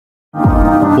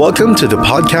Welcome to the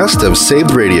podcast of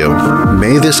Saved Radio.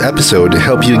 May this episode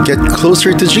help you get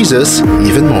closer to Jesus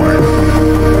even more.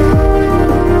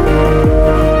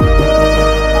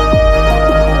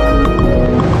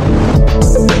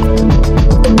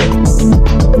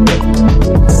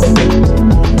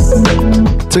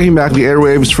 Taking back the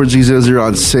airwaves for Jesus, you're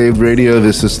on Saved Radio.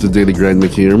 This is the Daily Grind,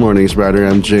 making your mornings brighter.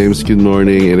 I'm James. Good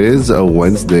morning. It is a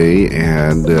Wednesday,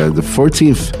 and the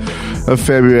 14th of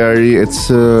February. It's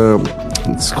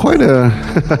quite a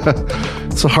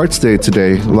it's a hearts day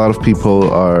today. A lot of people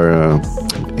are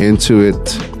into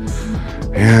it.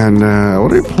 And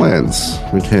what are your plans?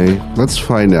 Okay, let's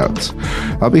find out.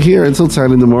 I'll be here until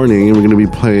 10 in the morning, and we're going to be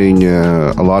playing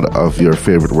a lot of your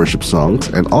favorite worship songs,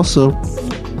 and also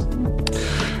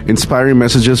inspiring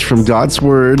messages from God's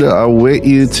Word await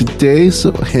you today.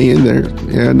 So hang in there,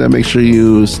 and make sure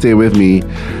you stay with me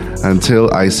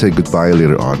until I say goodbye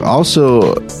later on.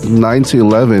 Also, 9 to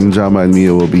 11, Jama and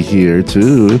Mia will be here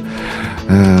to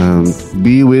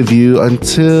be with you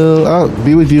until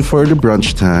be with you for the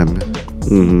brunch time.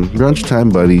 Brunch time,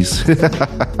 buddies.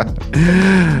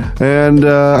 And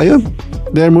ayun,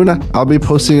 there muna. I'll be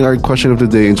posting our question of the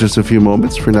day in just a few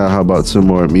moments. For now, how about some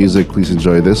more music? Please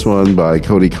enjoy this one by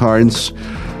Cody Carnes.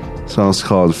 Song's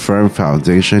called Firm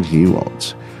Foundation, He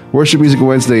Won't. Worship Music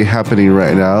Wednesday happening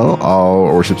right now. All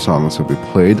worship songs will be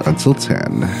played until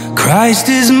 10. Christ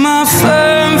is my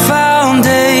firm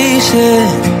foundation,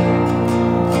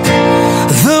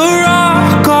 the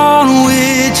rock on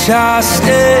which I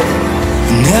stand,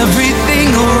 and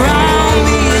everything around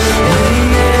me is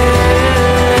shaking.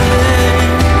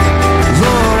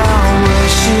 Lord, I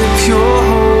worship your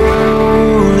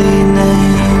holy name.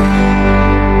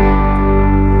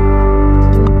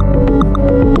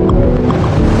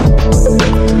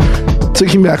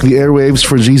 Taking back the airwaves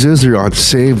for Jesus, you're on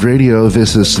Saved Radio.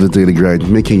 This is the Daily Grind,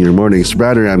 making your mornings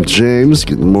brighter. I'm James.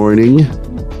 Good morning.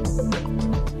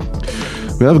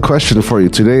 We have a question for you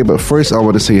today, but first I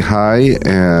want to say hi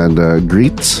and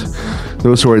greet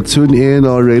those who are tuned in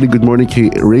already. Good morning,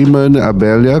 Raymond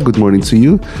Abelia. Good morning to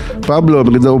you. Pablo,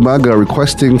 magandang umaga,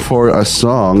 requesting for a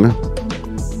song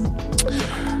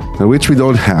which we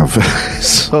don't have.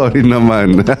 Sorry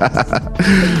naman.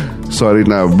 Sorry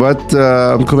na. But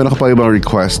kung meron ka pa ibang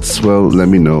requests, well, let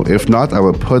me know. If not, I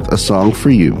will put a song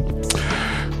for you.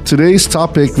 Today's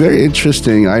topic, very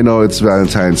interesting. I know it's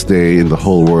Valentine's Day in the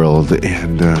whole world.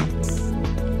 And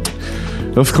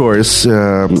of course,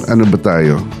 ano ba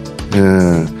tayo?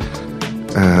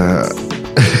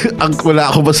 Wala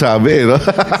ako masabi, no?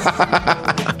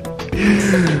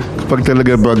 Kapag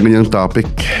talaga ba ganyang topic,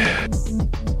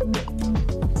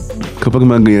 kapag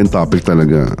mga ganyan topic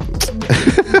talaga.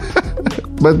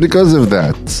 But because of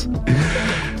that,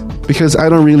 because I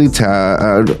don't really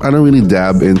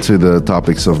dab into the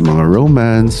topics of mga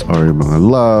romance or mga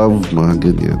love, mga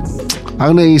ganyan.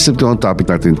 Ang naisip ko ang topic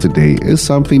natin today is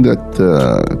something that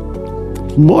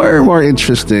more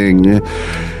interesting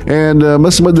and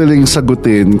mas madaling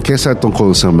sagutin kesa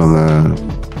tungkol sa mga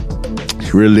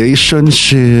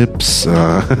relationships.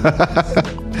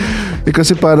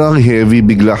 Kasi parang heavy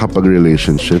bigla kapag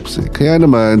relationships. Kaya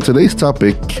naman, today's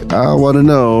topic, I want to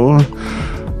know,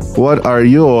 what are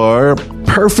your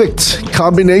perfect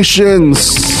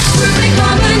combinations? Perfect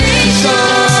combinations.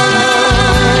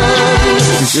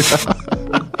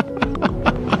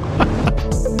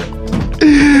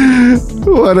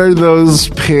 What are those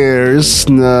pairs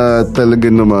na talaga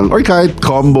namang, or kahit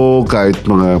combo, kahit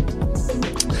mga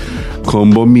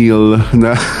combo meal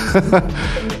na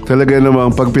talaga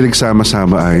namang pag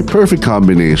pinagsama-sama ay perfect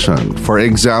combination. For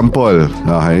example,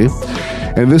 okay?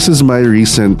 And this is my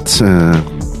recent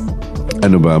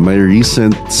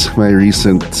my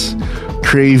recent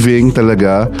craving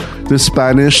talaga, the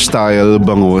Spanish style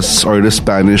bangus or the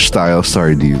Spanish style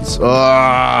sardines.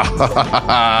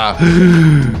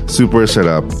 Super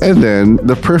sarap. And then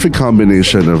the perfect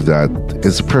combination of that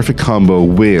is a perfect combo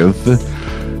with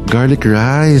garlic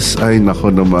rice. Ay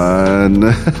nako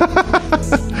naman.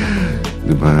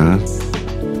 Diba?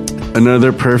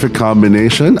 Another perfect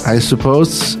combination, I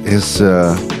suppose, is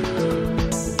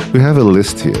we have a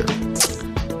list here.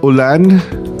 Ulan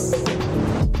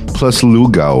plus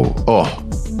lugaw. Oh.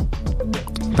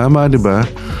 Tama, diba?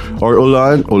 Or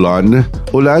ulan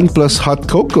plus hot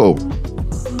cocoa.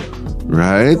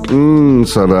 Right?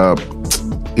 Sarap.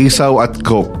 Isaw at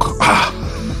coke.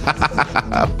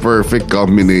 Perfect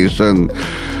combination.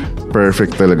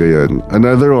 Perfect talaga yan.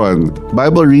 Another one,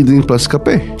 Bible reading plus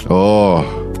kape. Oh.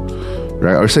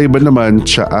 Right? Or sa iba naman,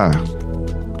 tsaa.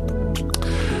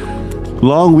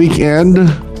 Long weekend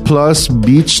plus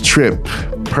beach trip.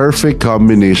 Perfect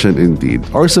combination indeed.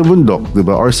 Or sa bundok,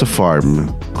 diba? Or sa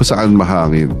farm. kung saan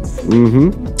mahangin.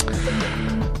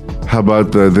 How about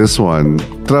this one?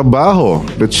 Trabaho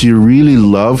that you really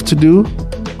love to do,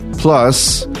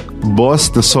 plus boss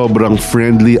na sobrang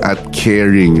friendly at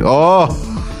caring. Oh!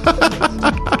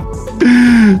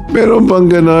 Meron bang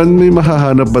ganon? May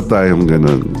mahahanap ba tayong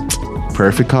ganon?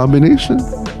 Perfect combination.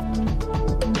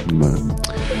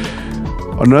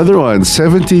 Another one,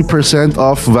 70%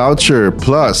 off voucher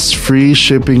plus free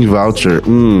shipping voucher.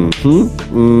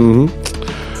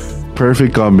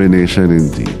 Perfect combination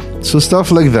indeed. So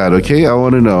stuff like that, okay? I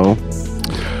want to know,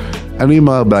 ano yung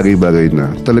mga bagay-bagay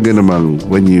na talaga namang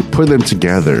when you put them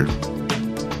together,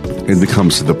 it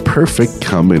becomes the perfect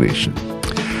combination.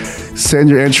 Send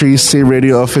your entries. Say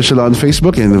Radio Official on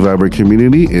Facebook, and the Viber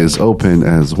community is open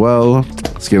as well.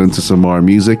 Let's get into some more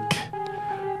music.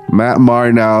 Matt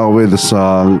Maher now with the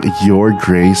song Your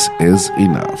Grace Is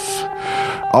Enough.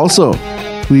 Also,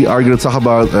 we are going to talk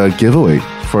about a giveaway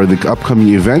for the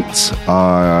upcoming event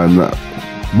on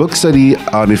book study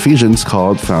on Ephesians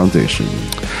called Foundation.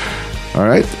 All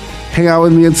right, hang out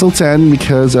with me until 10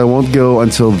 because I won't go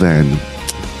until then.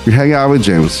 You're hanging out with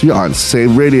James. You're on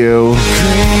Save Radio.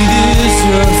 Great is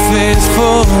your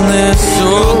faithfulness,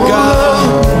 oh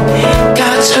God.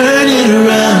 God, turn it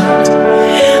around,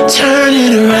 turn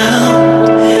it around,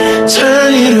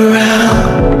 turn it around.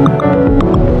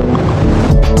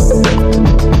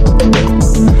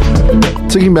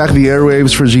 Taking back the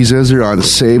airwaves for Jesus, you're on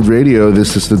Saved Radio.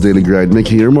 This is the Daily Grind,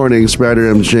 making your mornings brighter.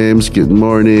 I'm James. Good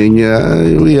morning.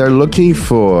 We are looking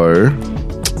for...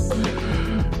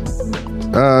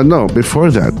 no,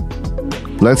 before that,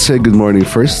 let's say good morning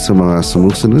first sa mga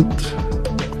sumusunod.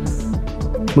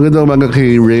 Magandang umaga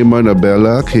kay Raymond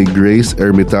Abela, kay Grace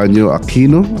Ermitanyo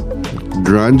Aquino,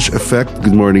 Grunge Effect,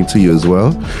 good morning to you as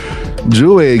well.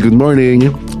 Jue, good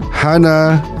morning.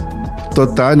 Hannah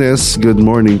Totanes, good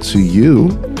morning to you.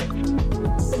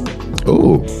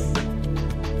 Oh.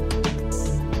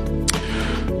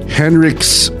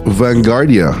 Henrix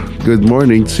Vanguardia, good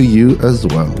morning to you as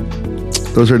well.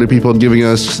 Those are the people giving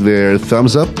us their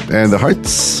thumbs up and the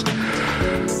hearts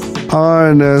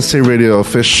on Say Radio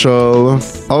Official.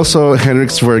 Also,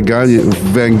 Henrix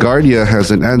Vanguardia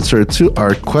has an answer to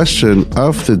our question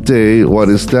of the day. What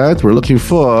is that? We're looking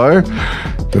for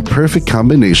the perfect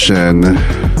combination.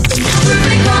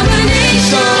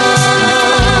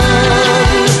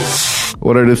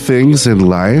 What are the things in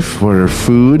life? What are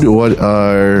food? What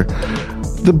are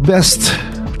the best,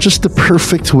 just the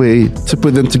perfect way to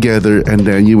put them together, and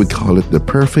then you would call it the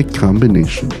perfect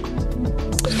combination.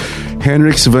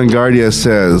 Henrix Vanguardia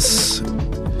says,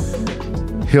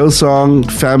 Hillsong,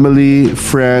 family,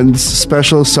 friends,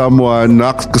 special someone,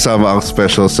 not kasama ang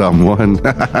special someone.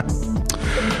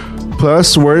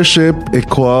 Plus worship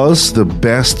equals the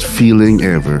best feeling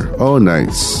ever. Oh,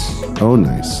 nice. Oh,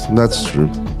 nice. That's true.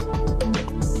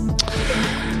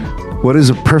 What is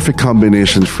a perfect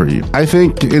combination for you? I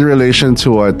think in relation to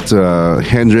what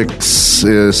Hendrix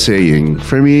is saying,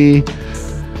 for me,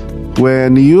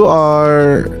 when you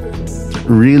are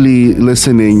really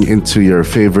listening into your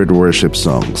favorite worship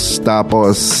songs,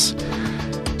 tapos,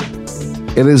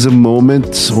 it is a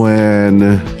moment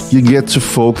when you get to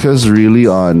focus really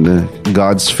on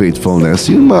God's faithfulness.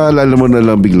 Yung maalala mo na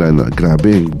lang bigla na,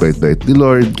 grabe, yung bait-bait ni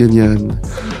Lord, ganyan.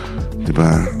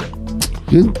 Diba?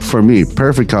 Yun, for me,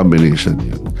 perfect combination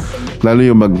yun. Lalo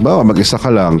yung mag-isa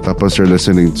ka lang tapos you're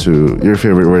listening to your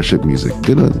favorite worship music.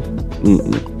 Ganun.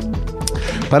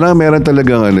 Parang meron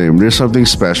talagang there's something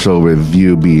special with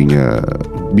you being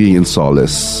in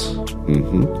solace.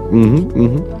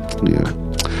 Yeah.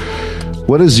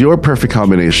 What is your perfect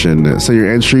combination? Send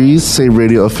your entries. Save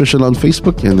Radio Official on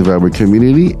Facebook, and the Viber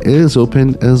community is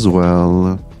open as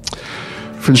well.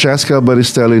 Francesca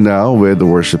Baristelli now with the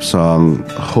worship song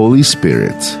Holy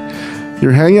Spirit.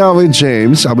 You're hanging out with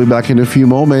James. I'll be back in a few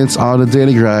moments on the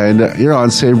Daily Grind. You're on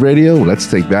Save Radio. Let's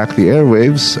take back the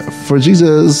airwaves for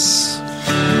Jesus.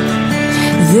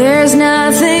 There's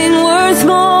nothing worth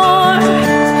more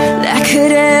that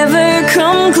could ever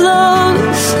come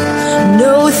close.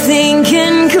 Nothing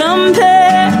can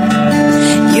compare.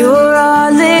 You're our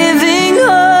living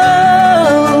hope.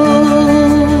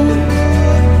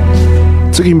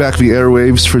 Taking back the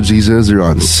airwaves for Jesus, you're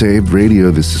on Saved Radio.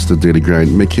 This is the Daily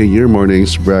Grind, making your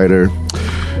mornings brighter.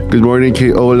 Good morning kay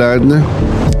Olan.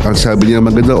 Ang sabi niya,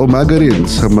 magandang umaga rin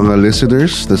sa mga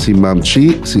listeners na si Ma'am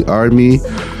Chi, si Army,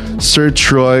 Sir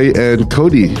Troy, and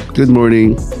Cody. Good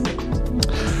morning.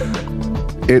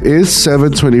 It is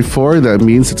 7:24. That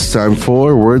means it's time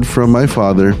for Word from My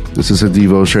Father. This is a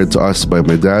devo shared to us by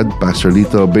my dad, Pastor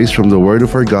Lito, based from the Word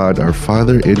of our God, our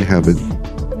Father in heaven.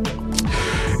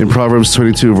 In Proverbs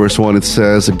 22, verse 1, it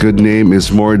says, a good name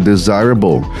is more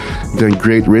desirable than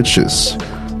great riches.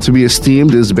 To be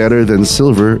esteemed is better than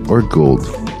silver or gold.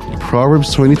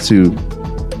 Proverbs 22,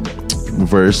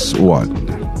 verse 1.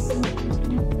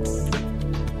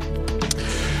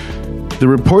 The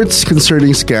reports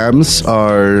concerning scams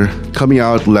are coming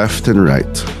out left and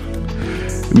right.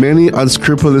 Many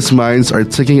unscrupulous minds are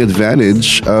taking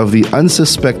advantage of the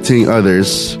unsuspecting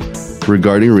others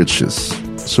regarding riches.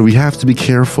 So we have to be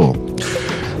careful.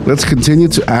 Let's continue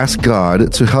to ask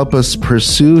God to help us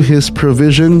pursue His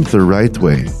provision the right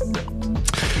way.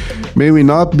 May we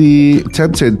not be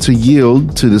tempted to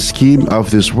yield to the scheme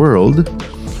of this world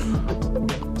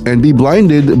and be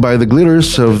blinded by the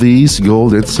glitters of these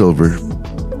gold and silver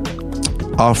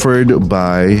offered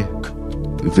by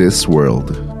this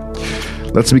world.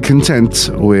 Let's be content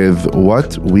with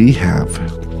what we have.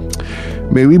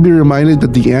 May we be reminded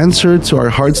that the answer to our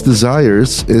heart's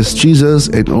desires is Jesus,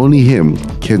 and only Him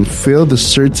can fill the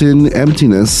certain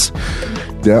emptiness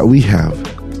that we have.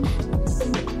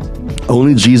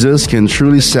 Only Jesus can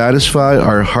truly satisfy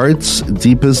our heart's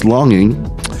deepest longing.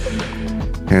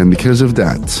 And because of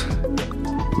that,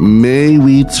 may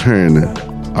we turn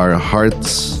our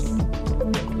hearts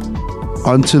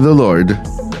unto the Lord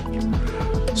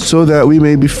so that we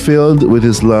may be filled with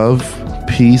His love,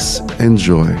 peace, and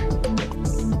joy.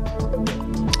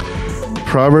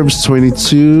 Proverbs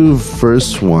 22,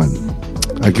 verse 1.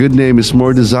 A good name is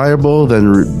more desirable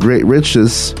than great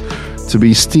riches. To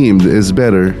be esteemed is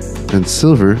better than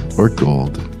silver or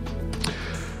gold.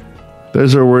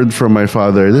 There's our word from my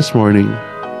father this morning.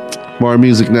 More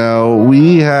music now.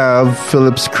 We have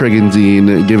Phillips Craig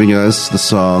giving us the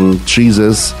song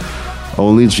Jesus,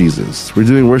 Only Jesus. We're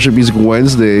doing Worship Music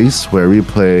Wednesdays, where we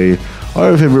play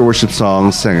our favorite worship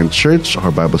songs sang in church,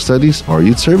 our Bible studies, or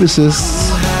youth services.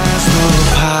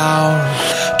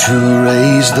 To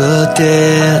raise the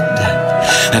dead,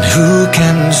 and who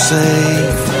can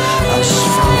save us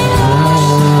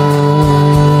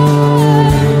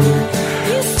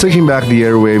from Taking back the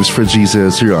airwaves for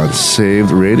Jesus here on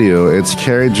Saved Radio. It's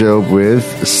Carrie Job with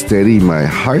Steady My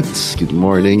Heart. Good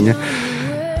morning.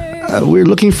 We're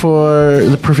looking for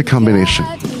the perfect combination.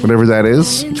 Whatever that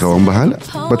is, ikaw ang bahala.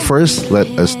 But first, let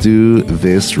us do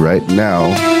this right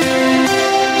now.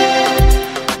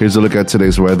 Here's a look at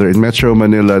today's weather. In Metro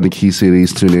Manila and the key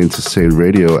cities, tune in to Saved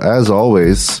Radio. As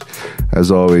always,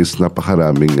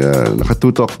 napakaraming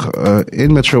nakatutok.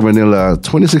 In Metro Manila,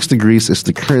 26 degrees is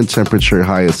the current temperature.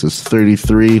 Highest is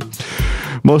 33.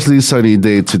 Mostly sunny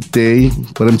day today.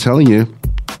 But I'm telling you,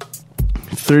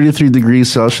 33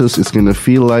 degrees Celsius is going to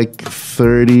feel like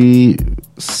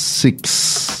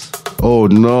 36. Oh,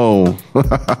 no.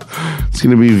 It's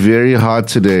going to be very hot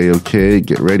today, okay?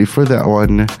 Get ready for that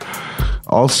one.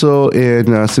 Also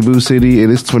in Cebu City, it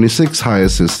is 26.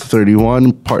 Highest is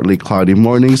 31. Partly cloudy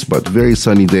mornings, but very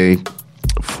sunny day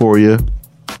for you.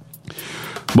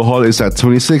 Bohol is at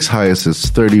 26. Highest is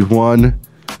 31.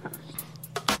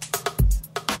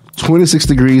 26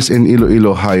 degrees in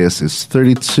Iloilo. Highest is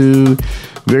 32.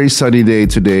 Very sunny day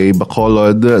today.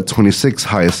 Bacolod, 26.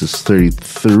 Highest is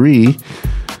 33.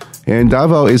 And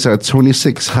Davao is at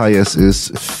 26. Highest is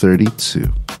 32.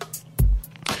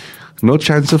 No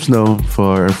chance of snow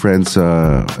for our friends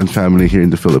and family here in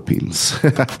the Philippines.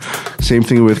 Same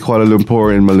thing with Kuala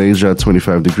Lumpur in Malaysia,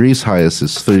 25 degrees. Highest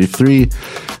is 33.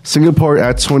 Singapore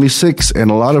at 26, and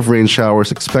a lot of rain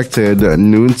showers expected at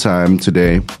noontime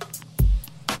today.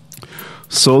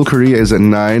 Seoul, Korea is at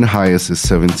 9. Highest is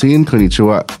 17.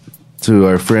 Konnichiwa to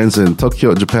our friends in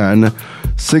Tokyo, Japan.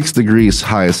 6 degrees.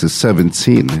 Highest is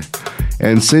 17.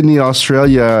 And Sydney,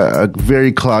 Australia, a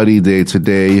very cloudy day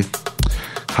today.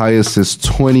 Highest is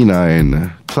 29.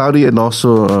 Cloudy and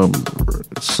also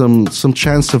some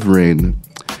chance of rain.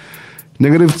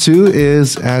 -2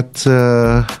 is at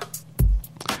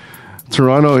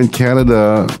Toronto in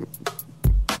Canada.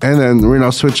 And then we're now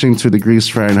switching to degrees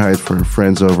Fahrenheit for our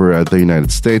friends over at the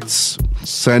United States.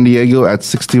 San Diego at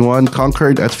 61.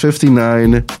 Concord at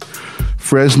 59.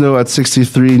 Fresno at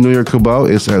 63. New York Cubao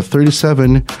is at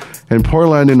 37. And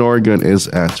Portland in Oregon is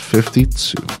at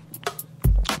 52.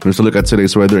 Let's look at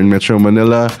today's weather in Metro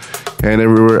Manila and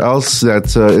everywhere else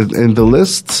that's in the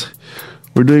list.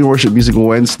 We're doing Worship Music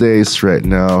Wednesdays right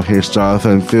now. Here's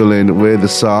Jonathan Thulin with the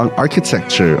song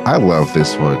Architecture. I love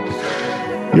this one.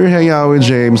 You're hanging out with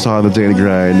James on the Daily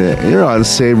Grind. You're on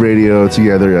Save Radio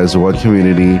together as one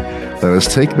community. Let us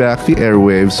take back the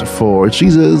airwaves for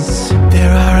Jesus.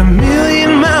 There are a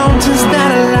million mountains that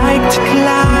I like to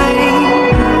climb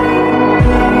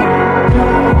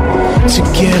to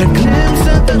get a glimpse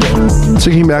of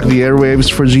Taking back the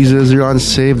airwaves for Jesus, you're on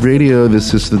Saved Radio.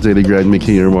 This is the Daily Grind,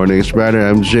 making your mornings brighter.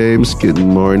 I'm James. Good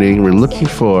morning. We're looking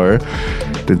for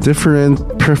the different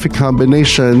perfect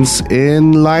combinations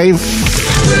in life.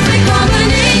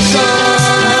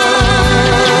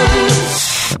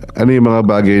 Ano yung mga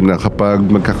bagay na kapag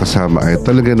magkakasama ay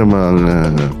talaga namang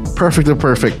perfect na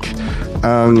perfect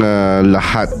ang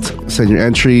lahat. Send your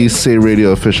entry, Say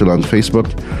Radio Official on Facebook,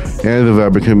 and the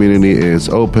Viber community is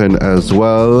open as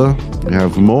well. We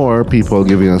have more people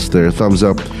giving us their thumbs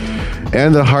up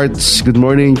and the hearts. Good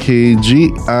morning, KG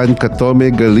and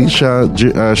Katome Galicia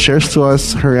shares to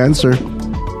us her answer.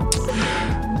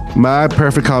 My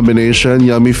perfect combination,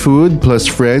 yummy food plus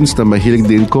friends na mahilig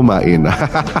din kumain.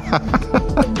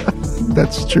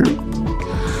 That's true.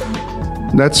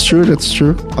 That's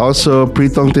true. Also,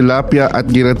 pritong tilapia at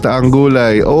ginataang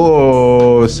gulay.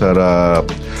 Oh, sarap.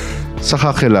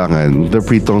 Saka kailangan, the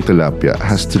pritong tilapia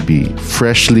has to be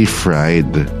freshly fried.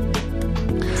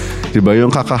 Diba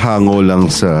yung kakahango lang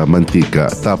sa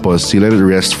mantika, tapos sila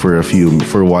rest for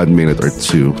 1 minute or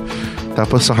 2.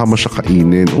 Tapos saka mo siya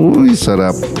kainin. Uy,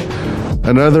 sarap.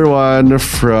 Another one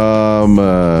from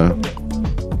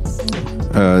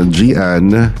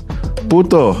Gian.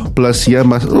 Puto plus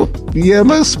yamas. Oh,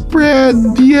 yamas spread.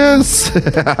 Yes.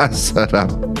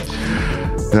 Sarap.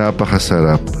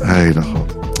 Napakasarap. Ay, nako.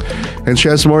 And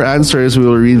she has more answers. We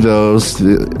will read those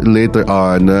later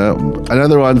on.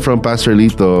 Another one from Pastor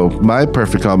Lito. My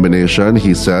perfect combination,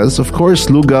 he says, of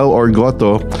course, lugaw or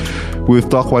goto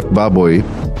with tokwat baboy.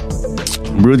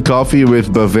 Brewed coffee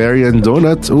with Bavarian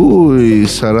donuts. Uy,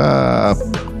 sarap.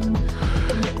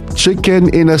 Chicken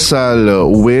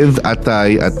inasal with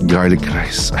atay at garlic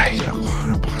rice. Ay, naku,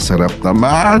 napakasarap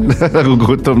naman.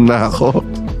 Nagugutom na ako.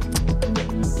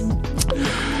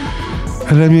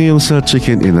 Alam niyo yung sa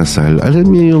chicken inasal, alam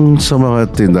niyo yung sa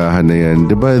mga tindahan na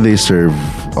yan, di ba they serve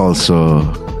also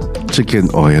chicken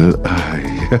oil? Ay.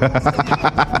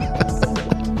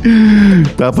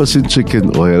 Tapos yung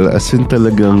chicken oil, as in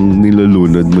talagang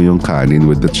nilulunod mo yung kanin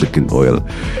with the chicken oil.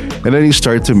 And then you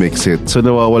start to mix it. So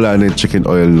nawawala na yung chicken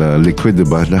oil na liquid,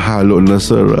 diba? Nahalo na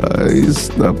sa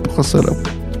rice. Napakasarap.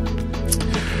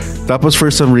 Tapos for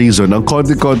some reason, ang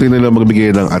konti-konti nila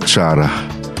magbigay ng atsara.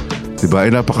 Diba?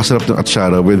 Ay napakasarap ng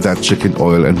atsara with that chicken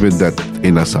oil and with that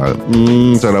inasal.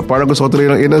 Sarap. Parang gusto ko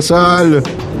talaga ng inasal.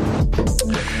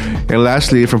 And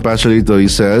lastly, from Pastor Lito, he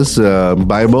says,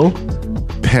 Bible,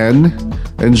 pen,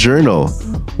 and journal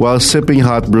while sipping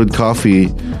hot brewed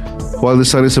coffee while the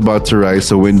sun is about to rise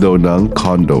sa window ng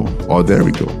condo. Oh, there we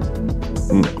go.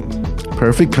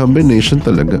 Perfect combination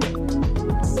talaga.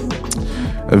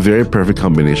 A very perfect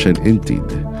combination indeed.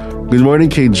 Good morning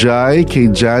kay Jai,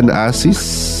 kay Jan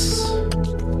Asis.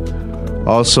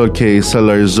 Also kay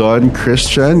Salarzon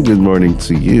Christian. Good morning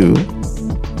to you.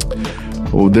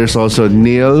 Oh, there's also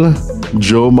Neil,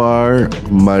 Jomar,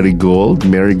 Marigold.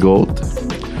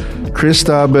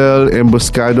 Cristabel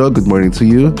Emboscado. Good morning to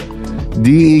you.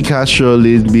 D.E. Castro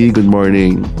Lidby, good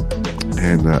morning.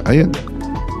 And ayan.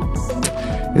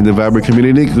 In the Viber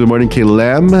community, good morning kay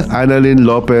Lem. Annalyn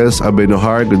Lopez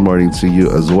Abenohar, good morning to you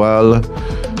as well.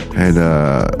 And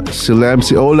si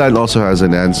Olan also has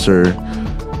an answer.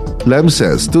 Lem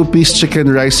says, 2-piece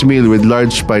chicken rice meal with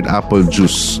large pineapple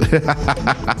juice.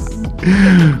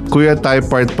 Kuya, Thai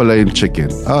part pala yung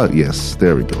chicken. Oh, yes,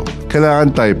 there we go.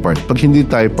 Kailangan Thai part. Pag hindi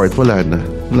Thai part, wala na,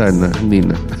 hindi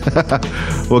na.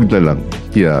 Wag na lang.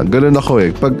 Yeah, ganun ako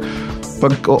eh. Pag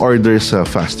order sa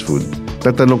fast food,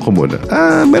 tatanong ko muna,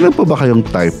 meron po ba kayong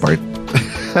Thai part?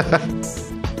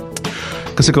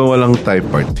 Kasi kung walang Thai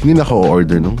part, hindi na ako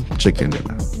order ng chicken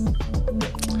nila.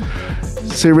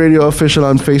 Say Radio Official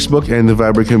on Facebook, and the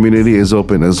Viber community is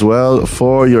open as well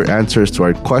for your answers to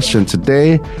our question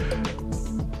today.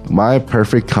 My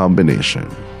perfect combination.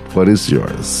 What is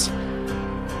yours?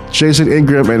 Jason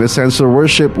Ingram and Essential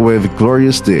Worship with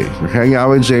Glorious Day. We're hanging out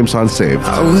with James on Saved.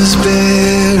 I was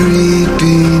buried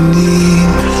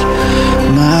beneath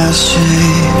my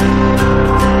shame.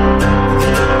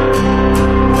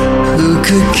 Who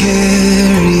could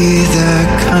carry that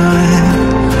kind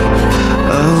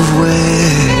of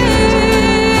weight?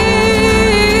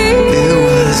 It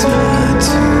was meant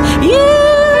to.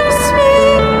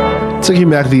 Taking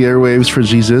back the airwaves for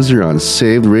Jesus, you're on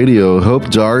Saved Radio. Hope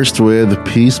Darst with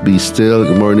Peace Be Still.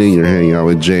 Good morning, you're hanging out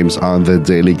with James on the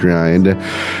Daily Grind.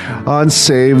 On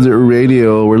Saved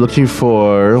Radio, we're looking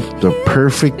for the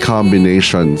perfect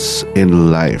combinations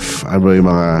in life. Ano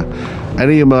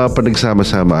yung mga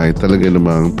panagsama-sama ay talaga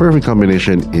namang perfect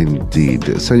combination indeed.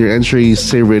 Send your entry,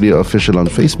 Saved Radio Official on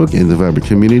Facebook, and the Viber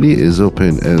community is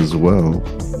open as well.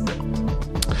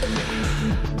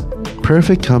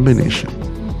 Perfect combination.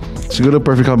 Siguro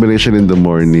perfect combination in the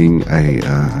morning ay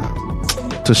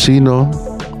tocino,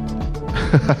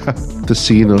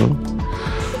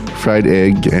 fried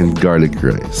egg, and garlic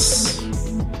rice.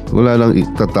 Wala lang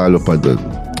tatalo pa dun.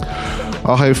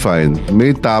 Okay, fine.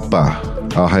 May tapa.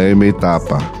 Okay, may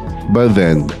tapa. But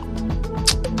then,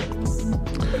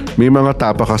 may mga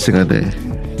tapa kasi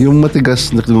yung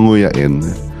matigas na ngunguyain.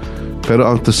 Pero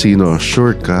ang tocino,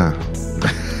 sure ka.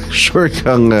 Sure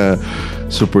kang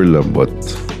super lambot.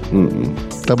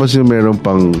 Tapos yung meron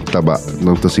pang taba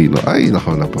ng tocino. Ay,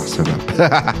 nako, napakasarap.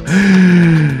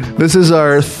 This is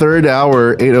our third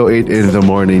hour, 8:08 in the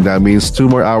morning. That means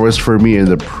 2 more hours for me in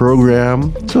the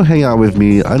program. So hang out with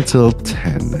me until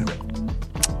 10.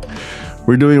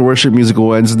 We're doing Worship Musical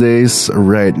Wednesdays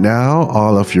right now.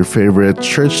 All of your favorite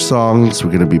church songs,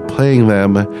 we're going to be playing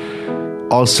them.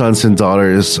 All Sons and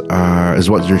Daughters is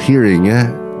what you're hearing.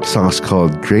 The song is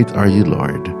called Great Are You,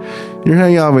 Lord. You're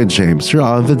hanging out with James. You're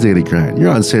on the Daily Grind.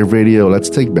 You're on Save Radio. Let's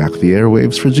take back the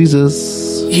airwaves for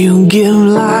Jesus. You give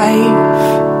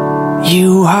life.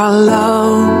 You are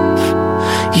love.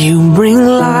 You bring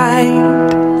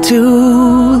light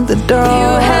to the dark.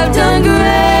 You have done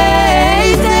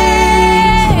great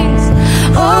things.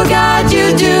 Oh God,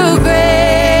 you do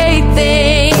great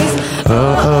things.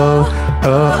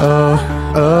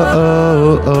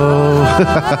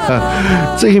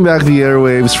 Taking back the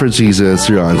airwaves for Jesus.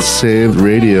 You're on Saved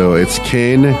Radio. It's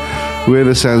Kane with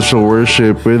Essential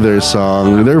Worship with their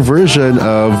song, their version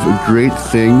of Great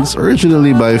Things,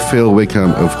 originally by Phil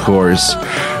Wickham, of course.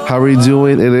 How are you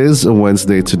doing? It is a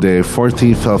Wednesday today,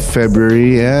 14th of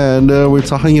February, and we're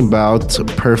talking about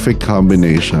perfect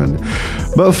combination.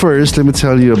 But first, let me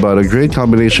tell you about a great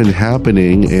combination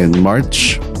happening in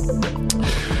March.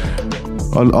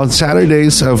 On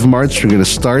Saturdays of March, we're going to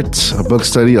start a book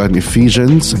study on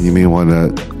Ephesians. You may want to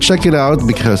check it out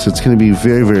because it's going to be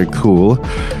very, very cool.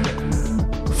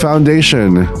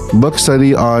 Foundation book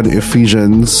study on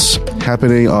Ephesians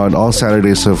happening on all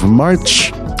Saturdays of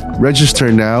March.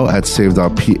 Register now at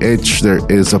save.ph. There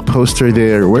is a poster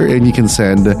there wherein you can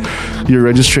send your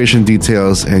registration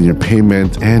details and your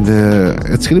payment, and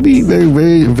it's going to be very,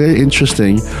 very, very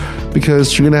interesting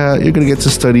because you're gonna get to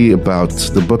study about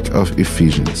the book of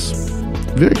Ephesians.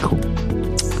 Very cool.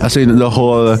 I say the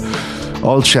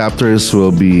all chapters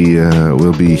will be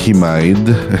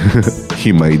Himide.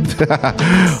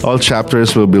 All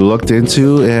chapters will be looked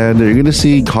into, and you're gonna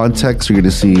see context. You're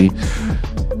gonna see.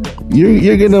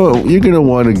 You're gonna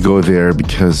want to go there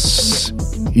because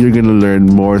you're gonna learn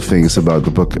more things about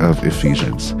the book of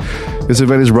Ephesians. This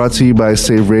event is brought to you by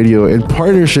Save Radio in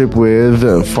partnership with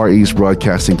Far East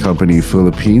Broadcasting Company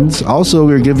Philippines. Also,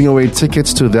 we're giving away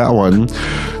tickets to that one.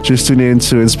 Just tune in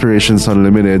to Inspirations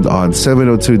Unlimited on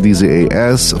 702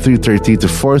 DZAS, 3:30 to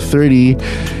 4:30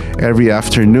 every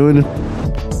afternoon.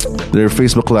 Their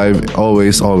Facebook Live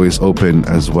always open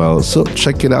as well. So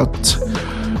check it out.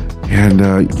 And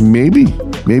maybe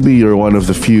you're one of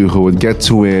the few who would get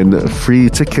to win free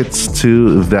tickets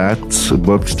to that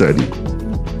book study.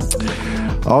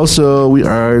 Also, we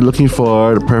are looking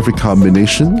for the perfect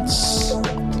combinations.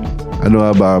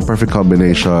 Ano ba perfect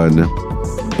combination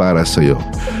para sa'yo?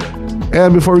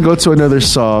 And before we go to another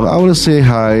song, I want to say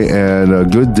hi and a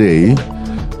good day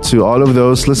to all of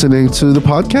those listening to the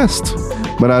podcast.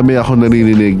 Marami akong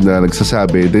narinig na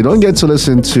nagsasabi they don't get to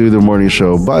listen to the morning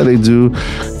show, but they do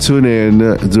tune in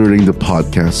during the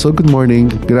podcast. So good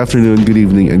morning, good afternoon, good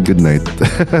evening, and good night.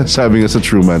 Sabi nga sa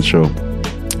Truman Show.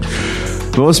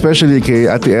 Most especially kay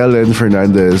Ate Ellen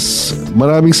Fernandez,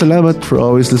 maraming salamat for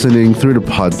always listening through the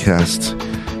podcast.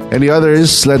 Any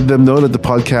others, let them know that the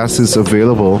podcast is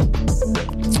available.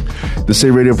 The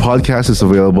Save Radio podcast is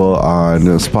available on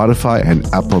Spotify and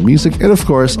Apple Music, and of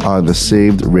course on the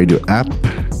Saved Radio app.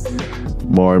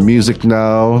 More music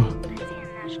now.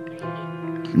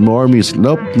 More music.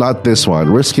 Nope, not this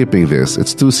one. We're skipping this.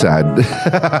 It's too sad.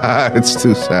 It's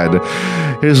too sad.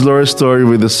 Here's Laura Story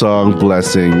with the song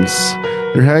Blessings.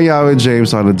 You're hanging out with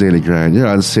James on the Daily Grind. You're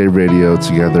on Save Radio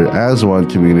together as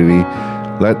one community.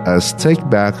 Let us take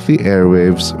back the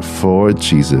airwaves for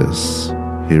Jesus.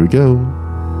 Here we go.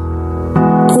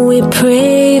 We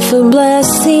pray for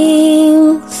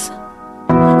blessings.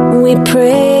 We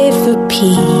pray for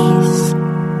peace.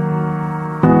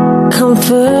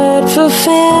 Comfort for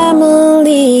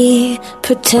family.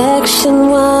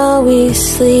 Protection while we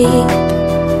sleep.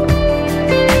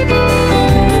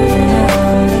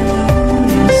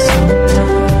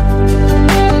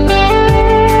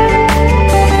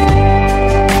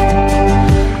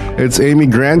 It's Amy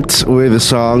Grant with the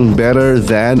song Better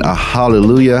Than a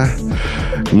Hallelujah.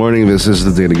 Good morning, this is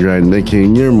the Daily Grind,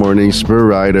 making your morning spur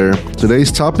rider.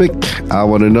 Today's topic, I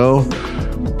want to know,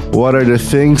 What are the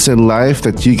things in life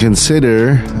that you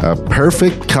consider a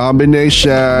perfect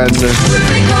combination?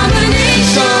 Perfect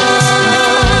combination.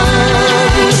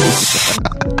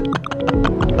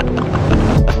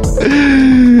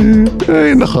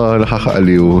 Ay,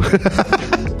 nakakaaliw.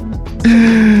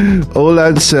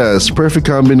 Olan says, perfect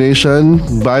combination,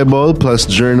 Bible plus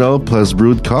journal plus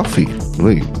brewed coffee.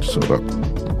 Uy, sarap.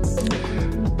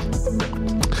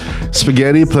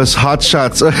 Spaghetti plus hot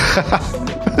shots.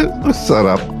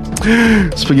 Sarap.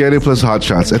 Spaghetti plus hot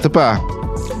shots. Ito pa.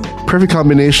 Perfect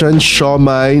combination,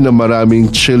 siomai na maraming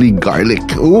chili garlic.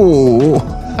 Ooh.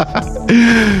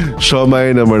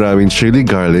 Siomai na maraming chili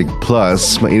garlic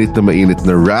plus mainit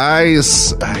na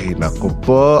rice. Ay, naku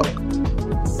po.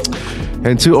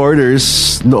 And 2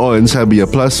 orders noon, sabi niya,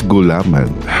 plus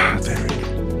gulaman.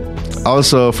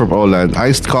 Also from Olan,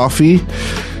 iced coffee,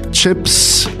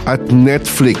 chips at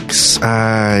Netflix.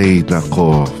 Ay,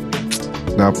 nako.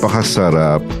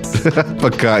 Napakasarap.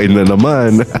 Pagkain na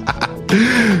naman.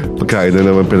 Pagkain na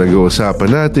naman pinag-uusapan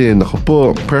natin. Naku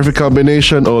po, perfect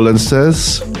combination, Olan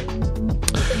says.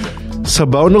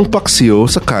 Sabaw ng paksiw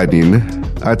sa kanin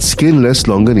at skinless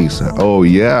longganisa. Oh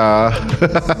yeah.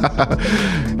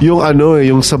 Yung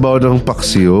yung sabaw ng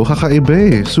paksiw, kakaiba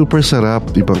eh. Super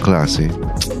sarap, ibang klase.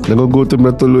 Nagugutom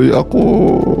na tuloy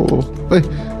ako. Ay,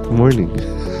 good morning.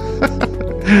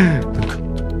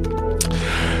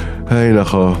 Ay,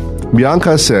 nako.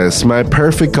 Bianca says, my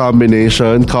perfect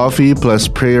combination, coffee plus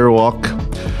prayer walk,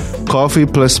 coffee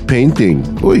plus painting.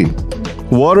 Uy,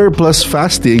 water plus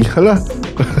fasting. Hala.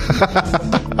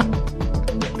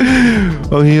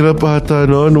 Ang hirap ata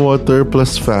noon, water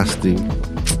plus fasting.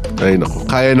 Ay, nako.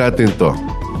 Kaya natin to.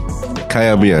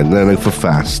 Kaya mo yan na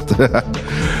nagpa-fast.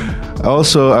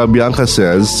 Also, Bianca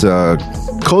says,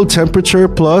 cold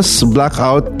temperature plus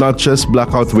blackout, not just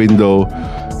blackout window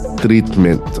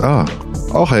treatment.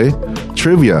 Okay.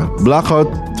 Trivia.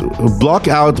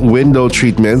 Blackout window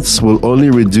treatments will only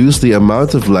reduce the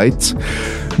amount of light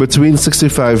between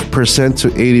 65% to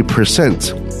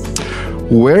 80%.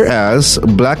 Whereas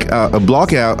blackout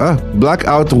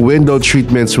window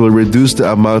treatments will reduce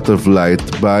the amount of light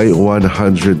by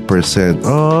 100%.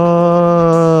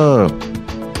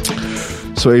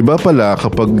 So iba pala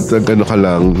kapag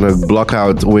nag-block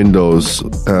out windows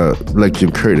like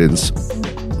yung curtains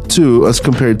as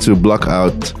compared to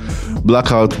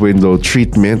blackout window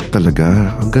treatment talaga.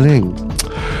 Ang galing.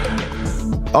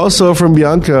 Also from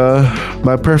Bianca,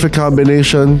 my perfect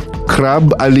combination,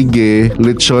 crab alige,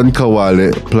 lechon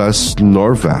kawale plus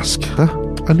Norvasc.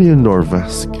 Ano yung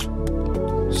Norvasc?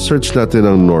 Search natin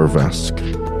ang Norvasc.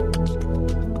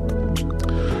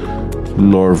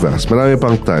 Norvasc. Marami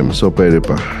pang time, so pwede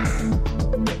pa.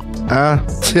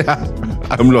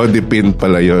 Amlodipine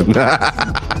pala yun.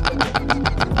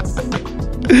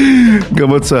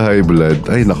 Gamot sa high blood.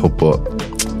 Ay, naku po.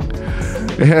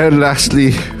 And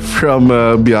lastly, from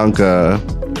Bianca,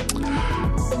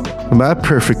 my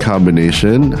perfect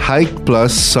combination, hike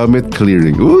plus summit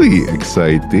clearing. Uy,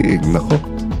 exciting. Nako.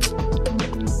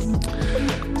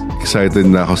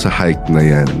 Excited na ako sa hike na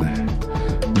yan.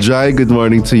 Jai, good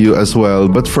morning to you as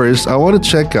well. But first, I want to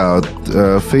check out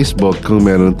Facebook kung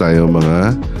meron tayo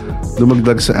mga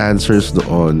dumagdag sa answers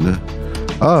doon.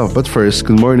 But first,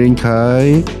 good morning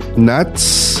kay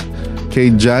Nats,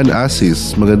 kay Jan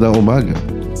Asis, magandang umaga.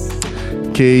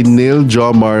 Kay Neil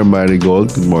Jomar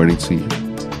Marigold, good morning to you.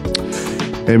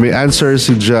 May answer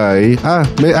si Jai.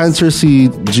 May answer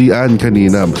si Gian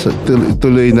kanina.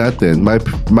 Tuloy natin.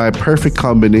 My perfect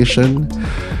combination,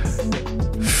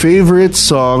 favorite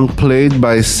song played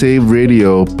by Save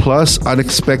Radio plus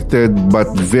unexpected but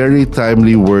very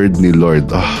timely word ni Lord.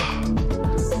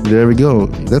 There we go.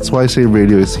 That's why Save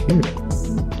Radio is here.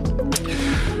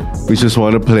 We just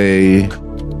want to play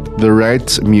the right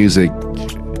music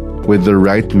with the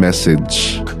right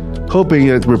message, hoping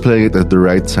that we're playing it at the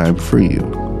right time for you.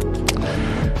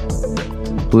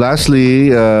 Lastly,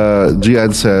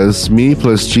 Gian says, me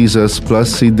plus Jesus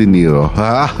plus si De Niro.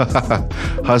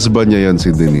 Husband niya yun,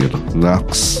 si De Niro.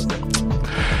 Nox.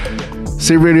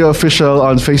 Save Radio Official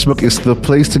on Facebook is the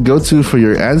place to go to for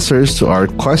your answers to our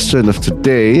question of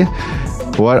today.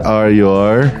 What are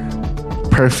your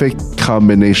perfect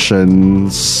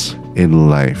combinations in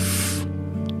life?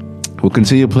 We'll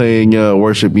continue playing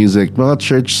worship music, mga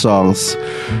church songs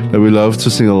that we love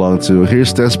to sing along to. Here's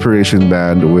Desperation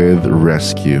Band with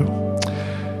Rescue.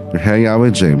 You're hanging out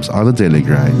with James on the Daily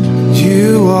Grind.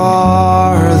 You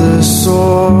are the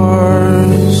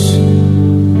source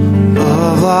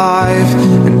of life,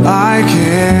 and I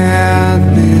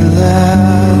can't be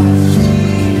left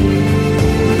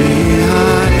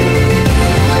behind.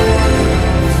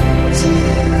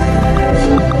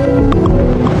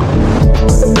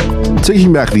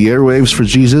 Taking back the airwaves for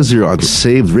Jesus, you're on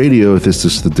Saved Radio. This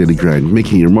is the Daily Grind,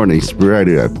 making your mornings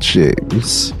brighter. I'm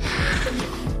James.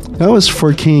 That was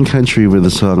For King Country with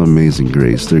the song Amazing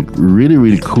Grace. They're really,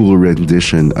 really cool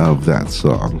rendition of that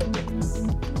song.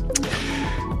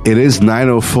 It is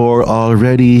 9:04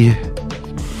 already.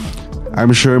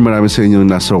 I'm sure marami sa inyo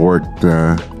nasa work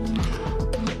na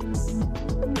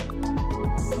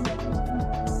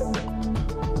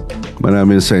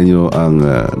marami sa inyo ang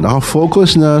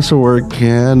nakafocus na sa work,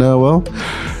 and well,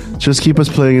 just keep us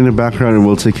playing in the background and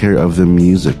we'll take care of the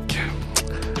music.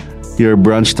 Your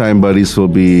brunch time buddies will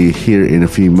be here in a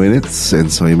few minutes,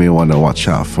 and so you may want to watch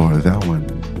out for that one.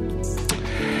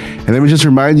 And let me just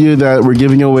remind you that we're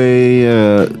giving away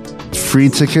free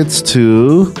tickets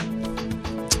to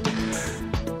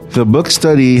the book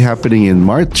study happening in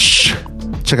March.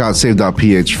 Check out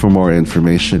save.ph for more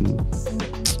information.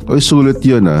 Oy, sulit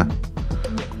yun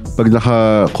Pag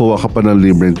nakakuha ka pa ng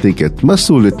libreng ticket,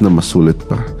 masulit na masulit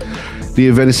pa. The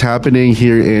event is happening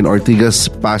here in Ortigas,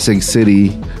 Pasig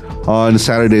City on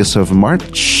Saturdays of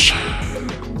March.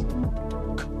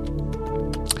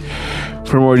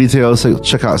 For more details,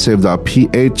 check out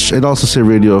save.ph and also Save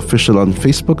Radio Official on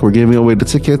Facebook. We're giving away the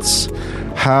tickets.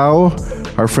 How?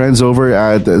 Our friends over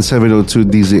at 702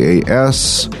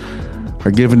 DZAS are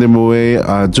giving them away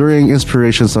during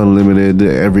Inspirations Unlimited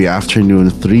every afternoon,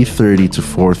 3:30 to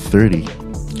 4:30.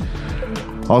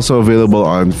 Also available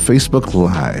on Facebook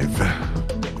Live.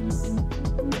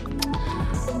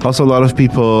 Also, a lot of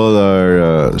people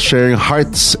are sharing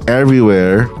hearts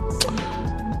everywhere.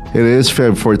 It is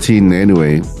Feb 14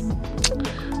 anyway.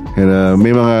 And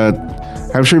may mga,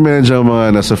 I'm sure may nandiyan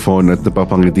mga nasa phone at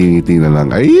napapangiti-ngiti na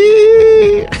lang. Ay!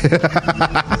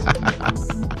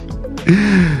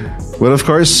 Well, of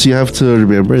course, you have to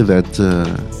remember that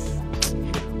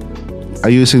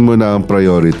ayusin mo na ang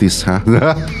priorities, ha?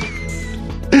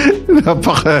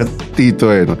 Napaka-tito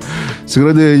no?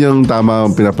 Siguro din yung tama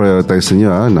ang pinaprioritize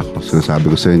niyo, ha? Naku, sinasabi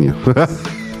ko sa inyo.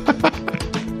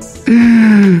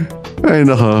 Ay,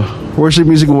 nako. Worship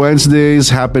Music Wednesdays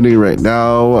happening right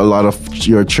now. A lot of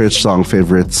your church song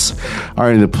favorites are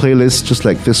in the playlist, just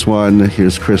like this one.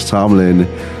 Here's Chris Tomlin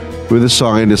with the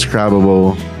song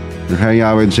Indescribable. You're hanging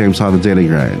out with James on the Daily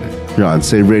Grind. You're on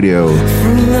Save Radio.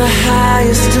 From the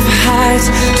highest of heights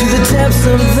to the depths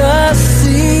of the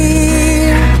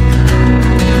sea,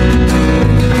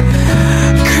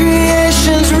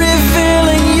 creation's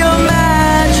revealing your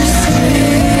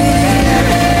majesty.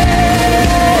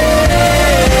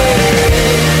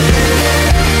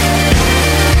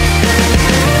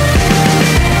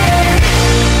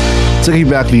 Taking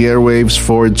back the airwaves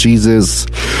for Jesus.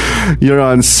 You're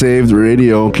on Saved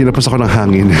Radio. Kinapas ako ng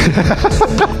hangin.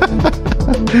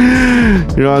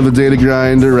 You're on the Daily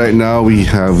Grinder right now. We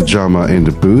have Jama in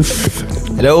the booth.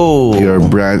 Hello. Your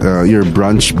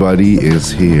brunch buddy is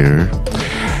here.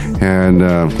 And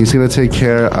he's going to take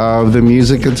care of the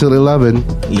music until 11.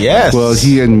 Yes. Well,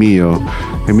 he and Mio.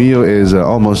 And Mio is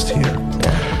almost here.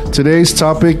 Today's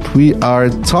topic, we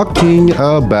are talking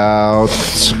about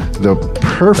the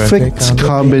perfect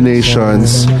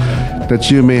combinations that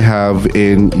you may have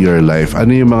in your life.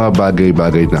 Ano yung mga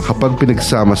bagay-bagay na kapag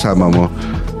pinagsama-sama mo,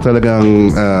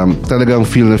 talagang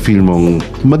feel mong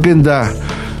maganda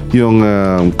yung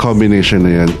combination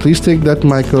na yan. Please take that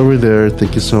mic over there.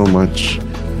 Thank you so much.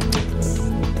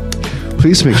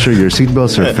 Please make sure your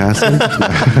seatbelts are fastened.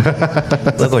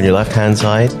 Look on your left-hand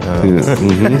side.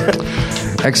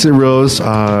 Exit rows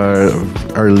are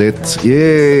lit.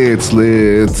 Yay, it's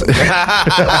lit.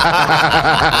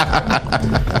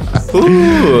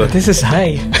 Ooh, this is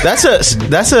high. That's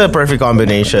a perfect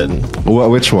combination.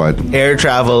 Which one? Air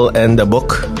travel and the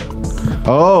book.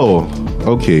 Oh,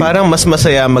 okay. Parang mas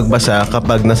masaya magbasa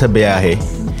kapag nasa biyahe.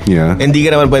 Yeah. Hindi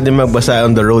ka naman pwede magbasa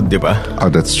on the road, di ba?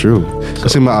 Oh, that's true.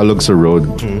 Kasi maalog sa road.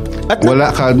 At wala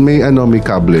ka, may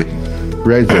kable.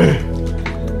 Right there.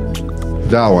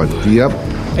 That one. Yep.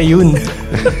 Ayun.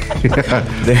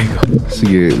 There you go.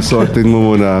 Sige, sortin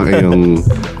mo muna ang iyong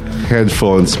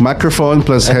headphones. Microphone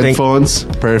plus headphones.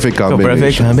 Perfect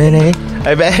combination.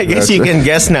 I guess you can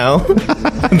guess now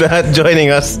that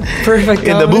joining us Perfect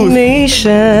in the booth.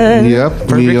 combination. Yep.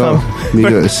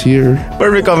 Mio is here.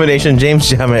 Perfect combination,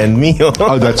 James, Jama, and Mio.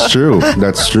 Oh, that's true.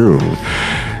 That's true.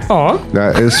 Aw.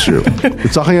 That is true.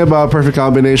 We're talking about perfect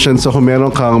combination. So kung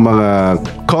meron kang mga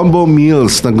combo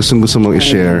meals na gustong-gusto mong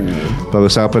i-share,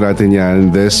 pag-usapan natin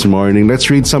yan this morning.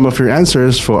 Let's read some of your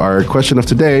answers for our question of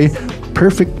today.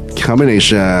 Perfect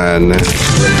combination.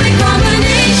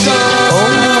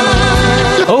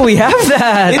 Oh, we have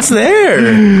that. It's there.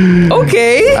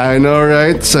 Okay. I know,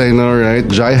 right?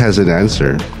 Jai has an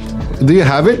answer. Do you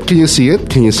have it? Can you see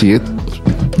it?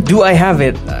 Do I have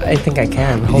it? I think I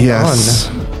can. Hold Yes.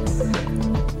 on.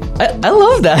 I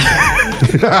love that.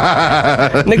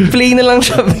 Nag-play na lang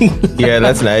siya. Yeah,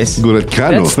 that's nice. Gulat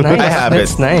ka, no? That's nice. I have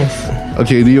That's it. nice.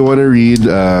 Okay, do you want to read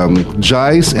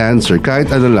Jai's answer? Kahit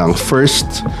ano lang, first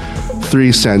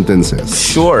 3 sentences.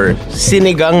 Sure.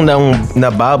 Sinigang na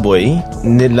baboy,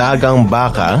 nilagang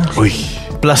baka, Uy.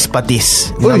 plus patis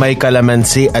Uy. na may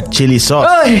kalamansi at chili sauce.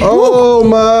 Oh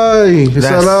my!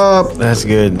 Sarap! That's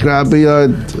good. Grabe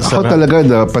yan. Ako talaga,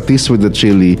 the patis with the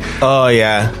chili. Oh,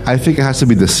 yeah. I think it has to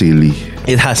be the sili.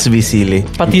 It has to be sili.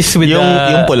 Patis with Yung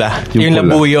pula. Yung pula.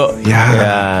 labuyo.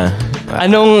 Yeah.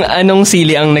 Anong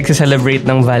sili ang nagse-celebrate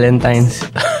ng Valentine's?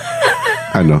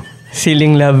 Ano?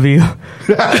 Siling love you.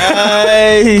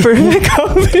 Ay. Perfect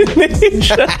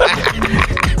combination.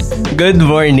 Good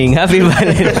morning. Happy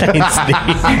Valentine's Day.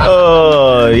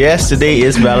 Oh, yes, today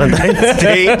is Valentine's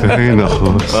Day. Ay,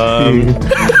 nako.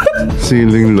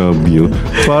 Siling love you.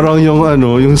 Parang yung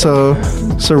yung sa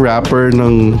rapper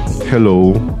ng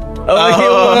Hello.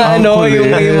 Yung mga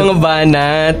kulit. yung mga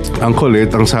banat. Ang kulit,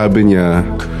 ang sabi niya,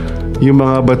 yung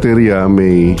mga baterya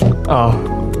may Oh.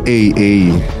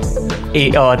 AA.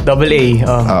 Double A.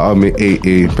 Oh. May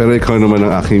AA. Pero ikaw naman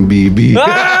ang aking BB.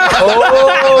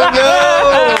 Oh, no!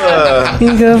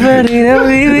 Ikaw pa rin ang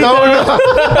baby ko.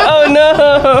 Oh no!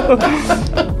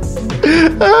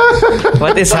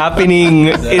 What is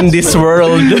happening in this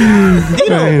world?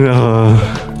 Ay, nako.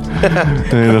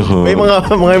 Ay, nako. May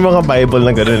mga Bible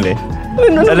na ganun eh.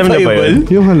 Alam niyo ba yun?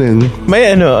 Yung halin?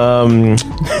 May Ano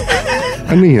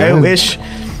I yan? wish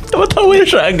Tawa-tawa na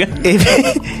siya agad.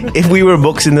 if we were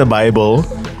books in the Bible,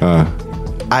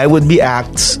 I would be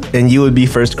Acts and you would be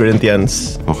 1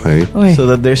 Corinthians. Okay. Uy. So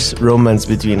that there's romance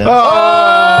between us.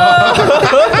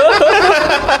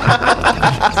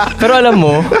 Pero alam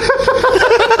mo,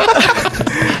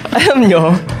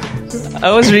 I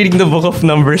was reading the book of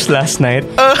Numbers last night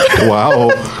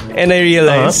Wow. and I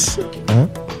realized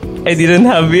I didn't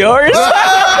have yours.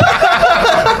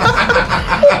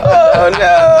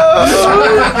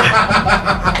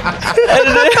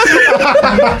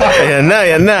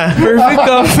 Ayan na. Perfect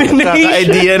combination.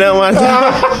 Idea naman.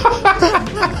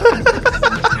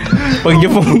 Huwag niyo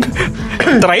pong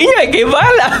try niya, kayo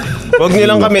bahala. Huwag niyo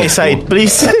lang kami i-cite,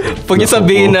 please. Huwag niyo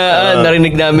sabihin na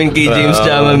narinig namin kay James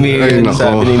Jamami. Ay, nako.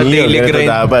 Sabi ni Neo, Daily grind.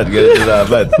 ganito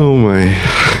dapat. Oh my.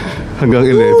 Hanggang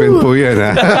 11 po yan,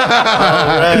 ha?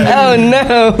 Oh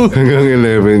no. Hanggang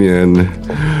 11 yan.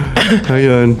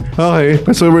 Ayun. Okay.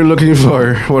 That's what we're looking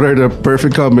for. What are the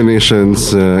perfect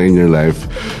combinations in your life?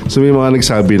 So may mga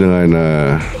nagsabi na nga na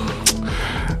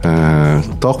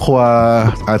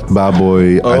tokwa at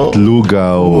baboy at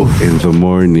lugaw in the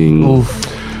morning.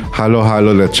 Halo-halo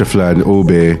leche flan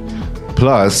ube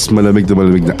plus malamig na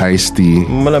iced tea.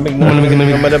 Malamig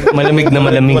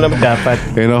dapat.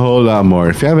 And a whole lot more.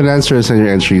 If you have an answer, send your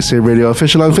entry. Save Radio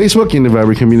Official on Facebook.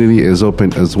 Univiber community is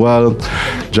open as well.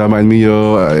 Jama and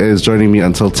Mio is joining me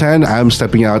until 10. I'm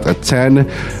stepping out at 10.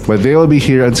 But they will be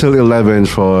here until 11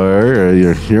 for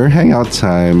your hangout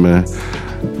time.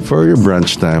 For your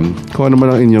brunch time. Kung ano man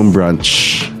ang inyong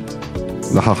brunch,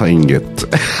 nakakaingit.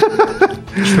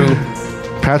 True.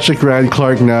 Patrick Rand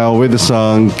Clark now with the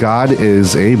song God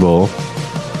is Able.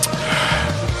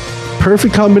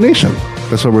 Perfect combination.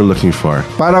 That's what we're looking for.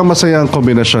 Parang masayang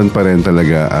kombinasyon pa rin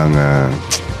talaga ang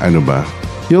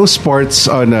yung sports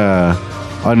on a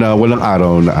walang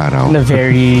araw na araw. On a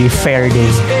very fair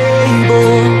day.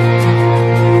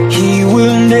 He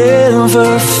will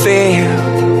never fail.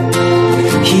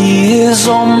 He is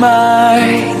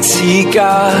Almighty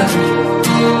God,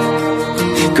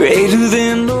 greater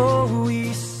than all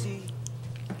we see.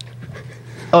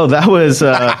 Oh, that was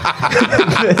that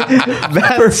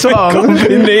song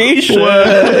Combination.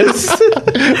 was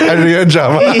Ano yan,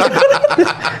 Jama?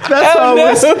 that song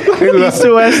was East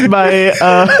to West by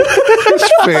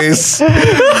Face.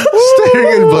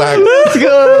 Staring in black. Let's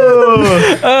go.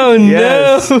 Oh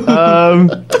Yes. no.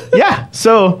 Yeah.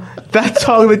 So that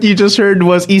song that you just heard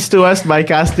was East to West by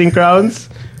Casting Crowns.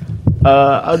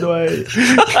 How do I?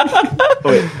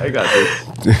 Oh, wait, I got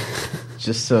this.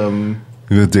 Just The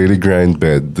Daily Grind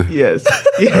Bed. yes.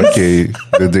 Okay,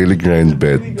 the Daily Grind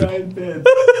Bed.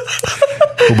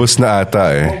 Ubus na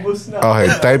ata eh. Okay,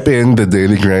 type in the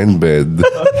Daily Grind Bed.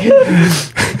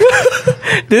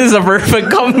 This is a perfect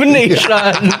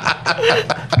combination.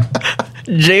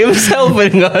 James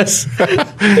helping us.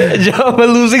 Jama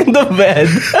losing the bed.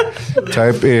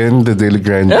 Type in the Daily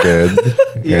Grind Bed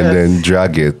and then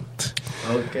drag it.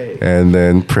 Okay. And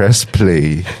then press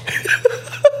play.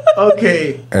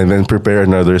 Okay. And then prepare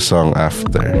another song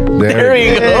after. There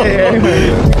we go.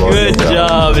 Well Good done.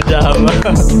 job, Jama.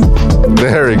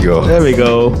 There we go. There we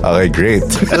go. Okay, great.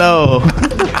 Hello.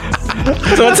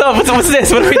 So what's up? What's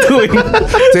this? What are we doing?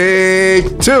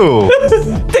 Take 2.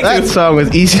 That song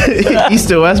was East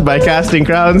to West by Casting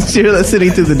Crowns. You're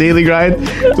listening to The Daily Grind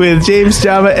with James,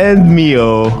 Jama, and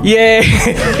Mio. Yay!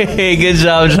 Good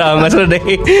job, Jama.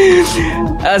 Today,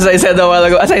 as I said a while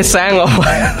ago, as I sang a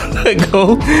while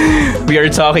ago, we are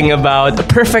talking about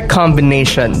perfect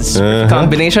combinations.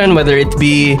 Combination, whether it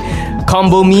be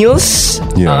combo meals,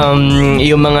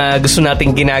 yung mga gusto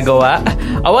nating ginagawa.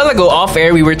 A while ago,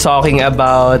 off-air, we were talking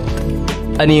about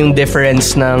ano yung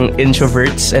difference ng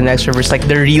introverts and extroverts, like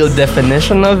the real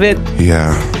definition of it.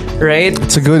 Yeah. Right?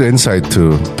 It's a good insight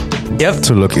to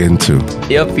look into.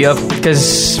 Yep.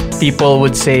 Because people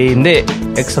would say, hindi,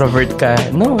 extrovert ka.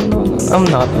 No, I'm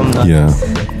not. Yeah.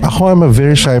 I'm a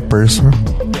very shy person.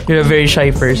 You're a very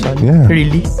shy person? Yeah.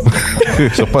 Really?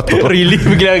 So pato. Really?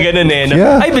 Bigla ganun eh. No?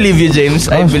 Yeah. I believe you, James.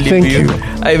 I believe thank you.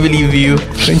 I believe you.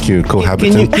 Thank you,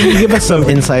 cohabitant. Can you give us some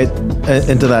insight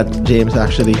into that, James,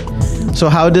 actually? So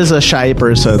how does a shy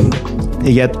person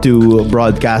get to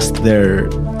broadcast their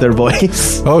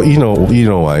voice? Oh, you know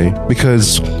why?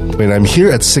 Because when I'm here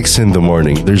at 6 in the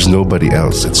morning, there's nobody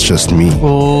else. It's just me.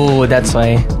 Oh, that's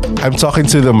why. I'm talking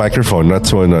to the microphone, not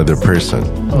to another person.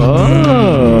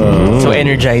 So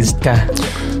energized ka.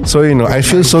 So, I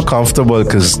feel so comfortable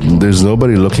because there's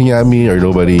nobody looking at me or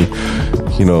nobody,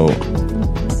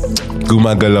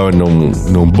 gumagalaw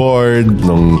nung board,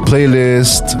 nung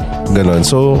playlist, ganon.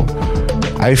 So,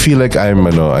 I feel like I'm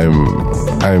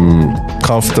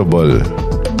comfortable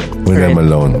when I'm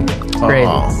alone. Right.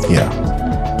 Yeah.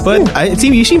 But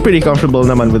you seem pretty comfortable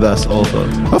naman with us also.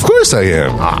 Of course I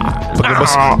am.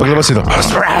 Paglabas sila.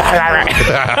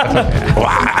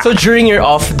 So during your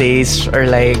off days or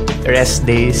like rest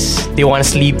days, do you want to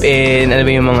sleep in? Ano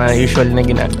ba yung mga usual na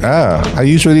ginagawa? I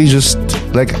usually just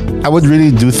I would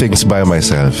really do things by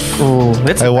myself. Oh,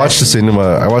 that's I watch the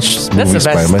cinema. I watch movies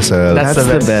by myself. That's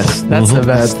the best. That's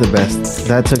the best.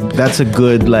 That's a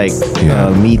good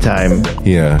me time.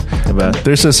 Yeah. Diba?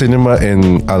 There's a cinema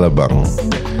in Alabang.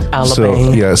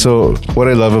 So what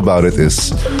I love about it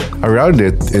is around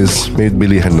it is may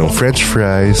bilihan ng French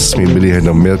fries, may bilihan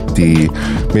ng milk tea,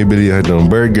 may bilihan ng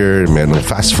burger, may ng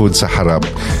fast food sa harap.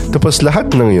 Tapos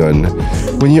lahat ng yon,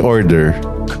 when you order,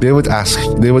 they would ask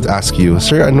you,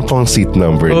 sir, ano pong seat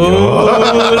number niyo?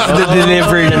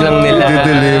 Deliver na lang nila.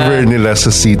 Deliver nila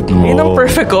sa seat mo. Yun ang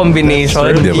perfect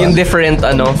combination. Diba? Yung different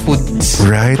foods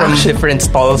right? From different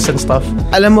stalls and stuff.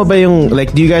 Alam mo ba yung,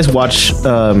 do you guys watch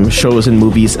shows and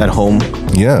movies at home?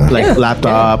 Yeah.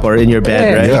 Laptop or in your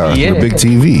bed, right? Yeah, the big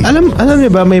TV. Alam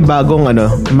niyo ba may bagong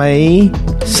may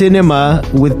cinema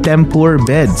with tempur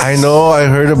beds. I know, I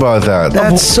heard about that.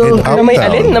 That's so Na may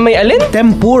alin?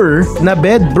 Tempur na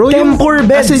bed, bro. Tempur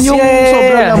beds. Yung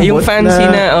sobrang lambot yung fancy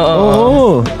na.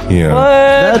 Oo. Yeah.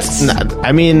 What?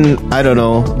 I don't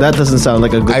know. That doesn't sound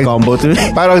like a good combo to me.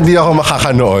 Parang di ako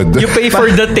makakanood. You pay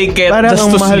for the ticket just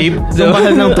to sleep. Ang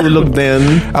mahal ng tulog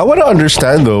din. I want to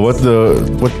understand though what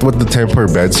the temper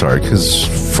beds are, because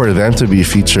for them to be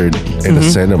featured in a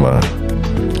cinema,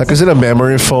 is it a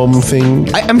memory foam thing?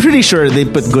 I'm pretty sure they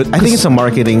put good. I think it's a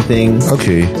marketing thing.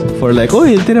 Okay. For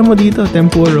tira mo dito,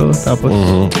 tempuro. Tapos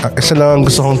Isa lang ang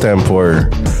gusto kong tempur,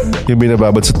 yung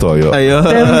binababad sa toyo. Ayun.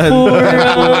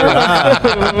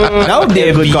 That would be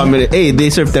a good combination. Hey, they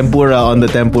serve tempura on the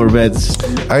tempur beds.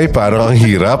 Ay, parang ang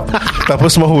hirap.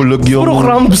 Tapos mahulog yung... Puro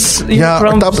crumbs.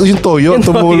 Tapos yung toyo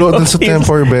tumulo dun sa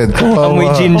tempur bed. Amoy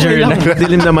ginger na.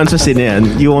 Dilim naman sa sine yan.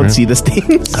 You won't see the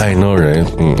stains. I know, right?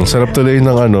 Ang sarap tuloy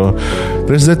ng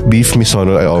there's that beef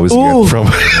misono I always get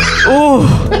from... Ooh.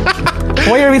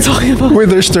 What are we talking about? With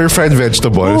their stir-fried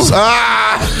vegetables.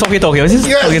 Tokyo. Is this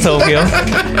Tokyo?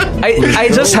 I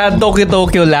just had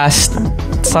Tokyo last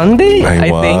Sunday, I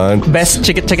think. Best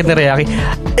chicken teriyaki.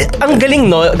 Ang galing,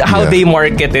 no? How they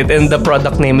market it, and the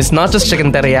product name is not just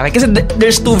chicken teriyaki. Kasi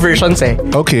there's two versions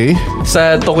Okay.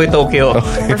 Sa Tokyo.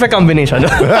 Okay. Perfect combination.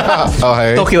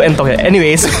 Okay. Tokyo and Tokyo.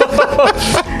 Anyways.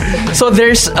 So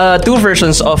there's two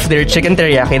versions of their chicken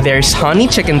teriyaki. There's honey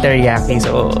chicken teriyaki.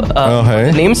 So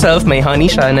the name itself, may honey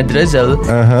siya na drizzle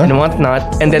and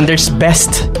whatnot. And then there's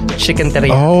best chicken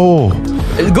teriyaki. Oh.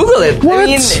 Google it. What?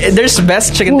 I mean, there's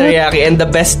best chicken teriyaki, and the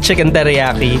best chicken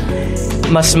teriyaki,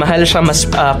 mas mahal siya, mas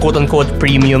quote-unquote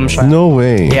premium siya. No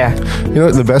way. Yeah. You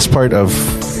know, the best part of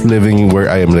living where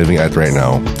I am living at right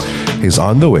now is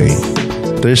on the way.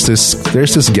 There's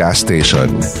this gas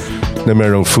station na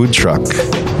merong food truck.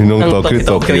 Yung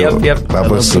Tokyo. Yep.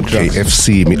 Tapos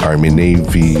KFC, may Army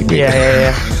Navy.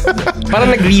 Yeah.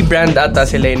 Parang nag-rebrand ata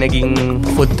sila, naging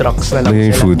food trucks na lang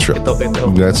Naging sila. food truck.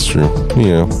 Tokyo. That's true.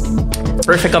 Yeah.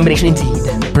 Perfect combination indeed.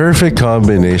 Perfect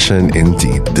combination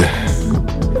indeed.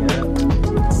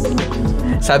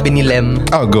 Sabi ni Lem.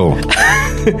 Oh, go.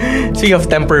 Speaking of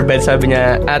temper bed, sabi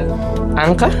niya, at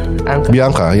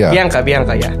Bianca, yeah. Bianca,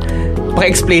 yeah.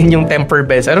 Paki-explain yung temper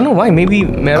beds. I don't know why. Maybe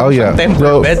meron siyang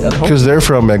temper bed at home. Because they're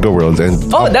from Mega World. And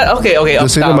okay. the Uptown.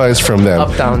 cinema is from them.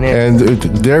 Uptown, yeah. And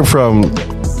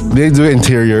they do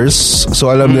interiors.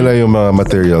 So alam nila yung mga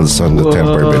materials on the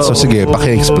temper bed. So sige,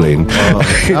 paki-explain.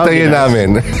 Hintayin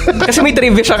namin. Kasi may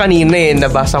trivia siya kanina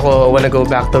nabasa ko, wanna go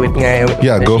back to it nga.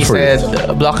 Yeah, go for it. She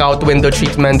said, blackout window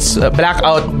treatments,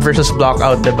 blackout versus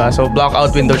blockout, diba? So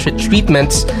blackout window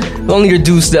treatments only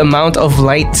reduce the amount of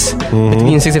light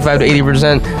between 65 to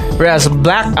 80%, whereas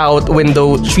blackout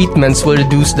window treatments will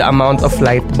reduce the amount of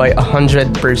light by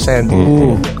 100%.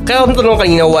 Kaya kung tanong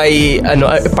kanina why,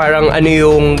 parang ano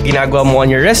yung ginagawa mo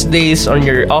on your rest days, on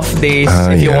your off days,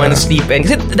 if you want to sleep in.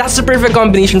 Kasi that's the perfect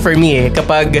combination for me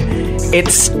kapag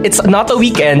it's not a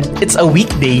weekend, it's a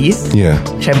weekday. Yeah.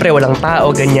 Syempre, walang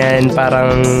tao, ganyan.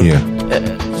 Parang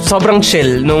sobrang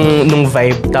chill nung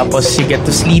vibe. Tapos you get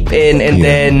to sleep in and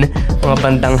then mga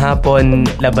bandang hapon,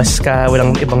 labas ka,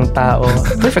 walang ibang tao.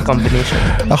 Perfect combination.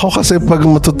 Ako kasi pag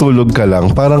matutulog ka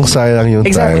lang, parang sayang yung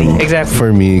time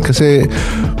for me. Kasi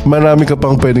marami ka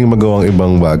pang pwedeng magawang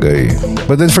ibang bagay.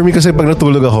 But then for me kasi pag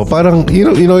natulog ako, parang,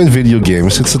 you know in video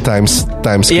games, it's a time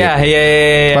skip.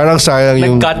 Yeah. Parang sayang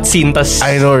yung... Nag-cutscene, tas...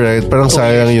 I know, right? Parang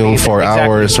sayang yung 4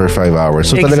 hours or 5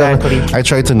 hours. So talagang, I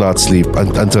try to not sleep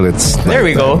until it's... There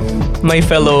we go. My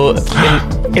fellow...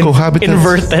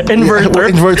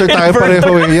 Inverter tayo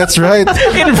pareho eh. That's right.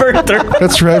 Inverter.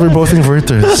 That's right. We're both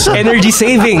inverters. Energy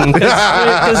saving.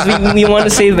 Because we want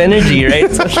to save energy, right?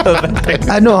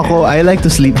 I like to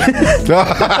sleep.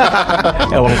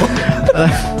 Ewan ko.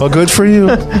 Well, good for you.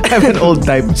 I'm an old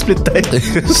type. Split type.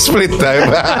 Split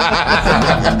type.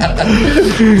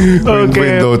 Okay.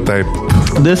 Window type.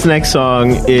 This next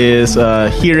song is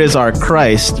Here Is Our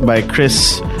Christ by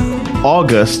Chris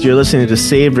August. You're listening to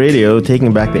Save Radio,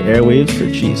 taking back the airwaves for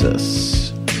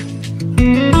Jesus.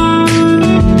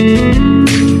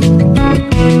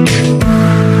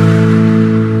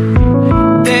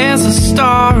 There's a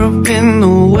star up in the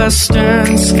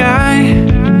western sky.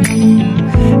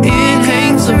 It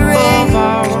hangs above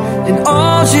our world, and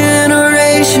all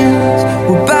generations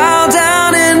will bow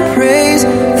down and praise.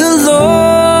 The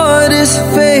Lord is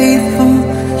faithful,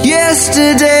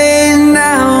 yesterday,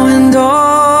 now, and always.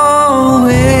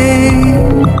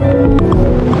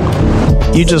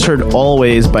 You just heard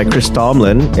Always by Chris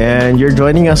Tomlin, and you're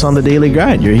joining us on the Daily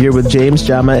Grind. You're here with James,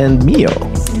 Jama, and Mio.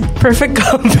 Perfect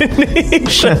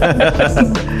combination.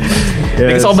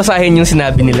 Yes. Gusto ko basahin yung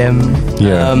sinabi ni Lem.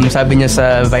 Sabi niya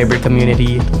sa Viber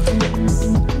community,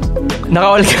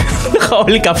 naka-all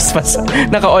caps pa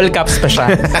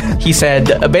siya. He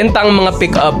said, benta ang mga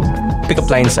pick-up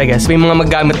lines, I guess. May mga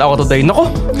maggamit ako today. Nako,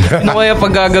 ano kaya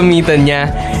paggagamitan niya?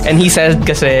 And he said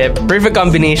kasi, perfect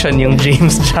combination yung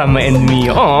James, Jama, and me.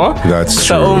 Oh, that's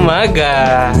true. Sa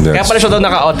umaga. Kaya pala siya daw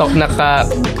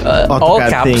all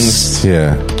caps. Things.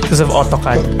 Yeah. Because of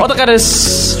AutoCAD. AutoCAD is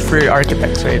for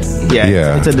architects, right?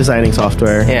 Yeah. It's a designing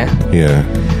software. Yeah.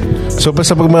 So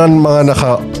basta pag mga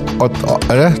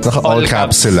naka-all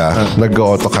caps sila,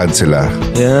 nag-AutoCAD sila.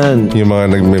 Yan. Yung mga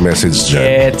nagme-message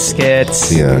dyan.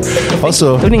 Gets. Yeah.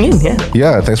 Also, tuning in,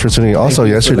 yeah, thanks for tuning in. Also,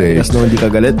 yesterday... Thank you for letting us know hindi ka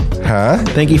galit. Huh?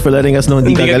 Thank you for letting us know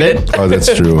hindi ka galit. Oh,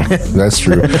 that's true. That's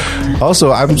true.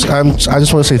 Also, I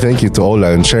just want to say thank you to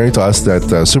Olan sharing to us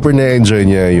that super na-enjoy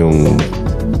niya yung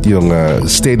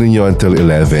stay ninyo until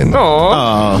 11.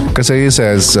 Aww. Kasi he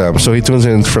says, so he tunes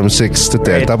in from 6 to 10.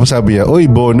 Right. Tapos sabi niya,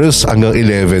 bonus hanggang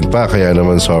 11 pa. Kaya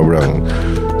naman sobrang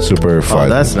super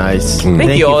fun. Oh, that's nice.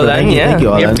 Thank you, Olan. Thank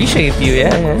you, We Olan. appreciate you.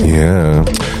 Yeah.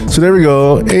 So there we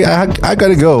go. Hey, I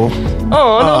gotta go.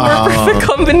 Perfect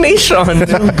combination.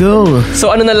 Go.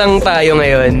 So ano na lang tayo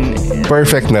ngayon?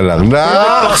 Perfect na lang.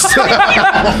 What?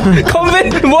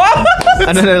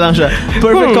 Ano na lang siya?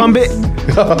 Perfect combi.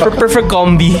 Perfect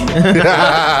combi.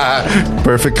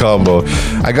 Perfect combo.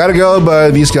 I gotta go,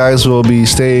 but these guys will be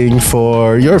staying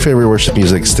for your favorite worship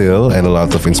music still, and a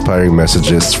lot of inspiring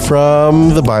messages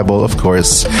from the Bible, of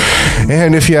course.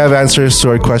 And if you have answers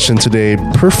to our question today,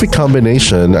 perfect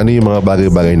combination, ano yung mga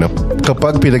bagay-bagay na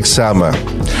kapag pinagsama,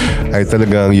 ay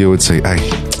talagang you would say,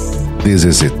 this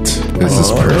is it. This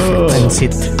is perfect.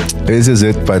 Pansit. This is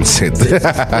it, Pansit.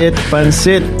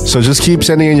 Pansit. So just keep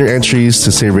sending in your entries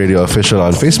to Save Radio Official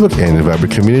on Facebook and the Viber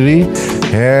community.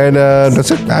 And that's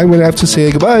it. I'm going to have to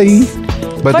say goodbye.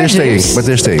 But Bye, they're staying. James. But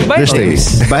they're staying. Bye, They're staying.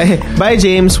 James. Bye,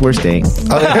 James. We're staying.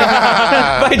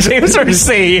 By James or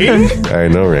saying. I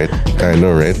know, right?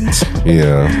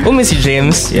 Yeah. We'll miss you,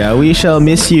 James. Yeah, we shall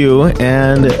miss you,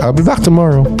 and I'll be back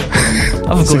tomorrow.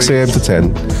 Of 6 a.m. to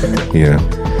 10. Yeah.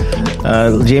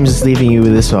 James is leaving you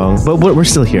with this song, but we're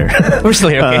still here. We're still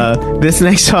here, okay? This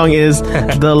next song is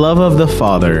 "The Love of the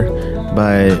Father"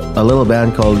 by a little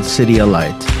band called City of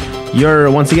Light.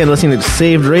 You're once again listening to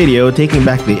Saved Radio, taking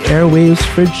back the airwaves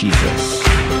for Jesus.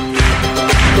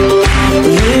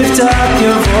 Lift up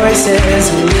your voices,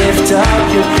 lift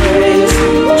up your praise.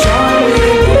 Join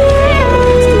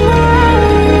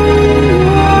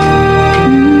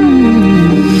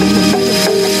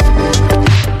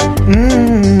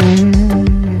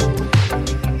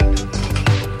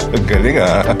with Galing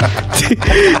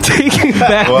Taking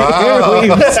back Wow. the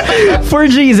airwaves for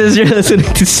Jesus. You're listening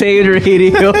to Saved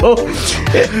Radio.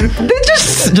 They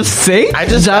just sing. I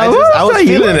was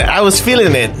feeling it. I was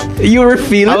feeling it. You were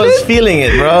feeling I was it. feeling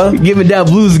it, bro. Give me that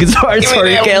blues guitar,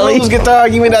 sorry, Kelly. Blues guitar,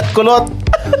 give me that kulot.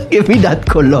 Give me that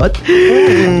kulot.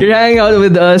 You're hanging out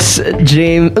with us,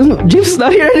 James. James is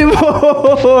not here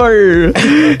anymore.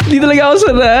 Dito lang ako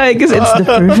sanay because it's the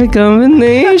perfect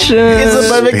combination. It's a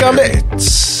perfect combination.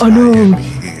 Oh no.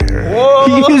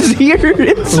 He is here.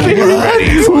 It's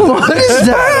what is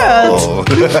that?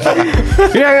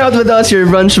 You're hanging out with us, your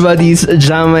brunch buddies,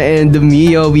 Jama and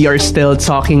Mio. We are still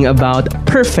talking about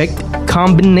perfect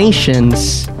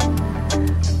combinations.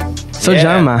 So, Yeah.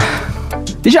 Jama,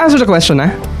 did you answer the question, a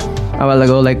while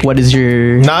ago? Like, what is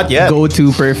your Not yet.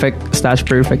 go-to perfect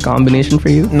combination for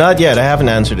you? Not yet. I haven't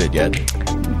answered it yet.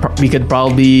 We could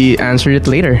probably answer it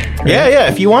later. right? Yeah.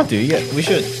 If you want to, yeah, we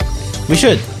should.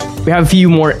 We have a few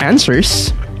more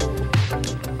answers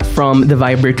from the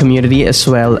Viber community as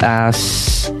well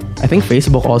as I think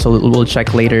Facebook also. We'll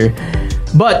check later.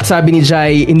 But sabi ni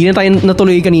Jai, hindi na tayo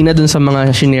natuloy kanina dun sa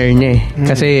mga shinare niya eh.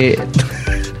 Kasi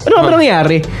ano ba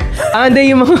nangyari?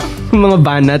 Hindi yung mga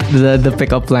banat, the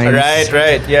pickup lines.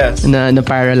 Right. Yes. Na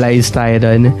paralyze tayo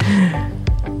dun.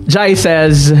 Jai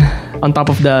says, on top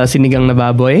of the sinigang na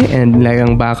baboy and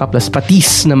nilagang baka plus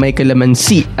patis na may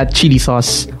kalamansi at chili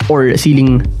sauce or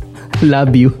siling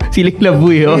labuyo. Siling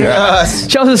labuyo. Yes.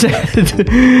 She also said,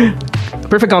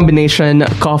 perfect combination,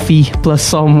 coffee plus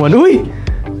someone. Uy!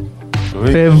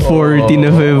 Feb 40 na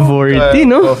Feb 40,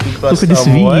 no? Coffee plus Look at this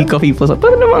someone. V, coffee plus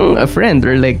para namang a friend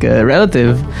or like a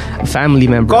relative, a family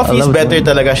member. Coffee a is loved better one.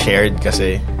 talaga shared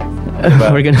kasi.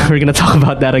 We're gonna talk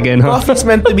about that again, huh? Coffee is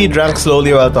meant to be drunk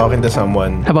slowly while talking to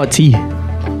someone. How about tea?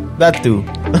 That too.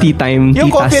 Tea time.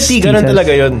 Yung coffee at tea, ganun titas.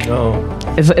 talaga yun. No.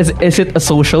 Is it a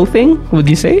social thing, would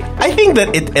you say? I think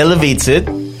that it elevates it.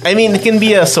 I mean, it can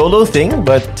be a solo thing,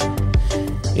 but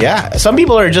yeah, some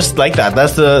people are just like that.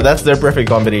 That's their perfect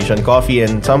combination. Coffee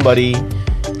and somebody.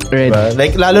 Right. Diba?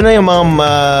 Like, lalo na yung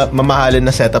mga mamahalin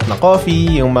na setup na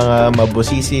coffee, yung mga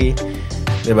mabusisi.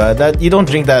 Diba? That, you don't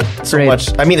drink that so Right.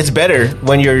 much. I mean, it's better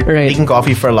when you're Right. making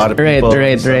coffee for a lot of people.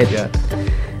 Right. Yeah.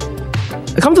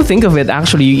 Come to think of it,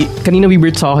 actually, kanina we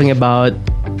were talking about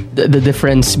the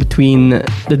differences between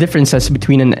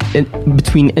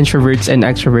introverts and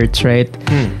extroverts, right?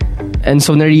 And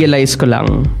so na-realize ko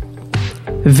lang,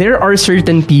 there are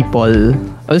certain people,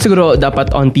 siguro dapat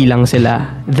onti lang sila,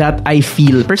 that I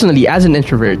feel personally as an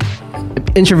introvert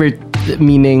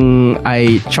meaning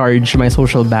I charge my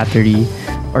social battery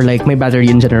or like my battery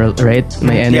in general, right?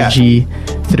 My energy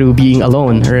through being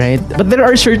alone, right? But there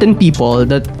are certain people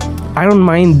that I don't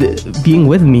mind being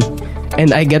with me.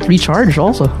 And I get recharged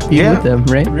also being with them,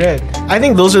 right? Right. I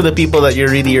think those are the people that you're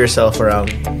really yourself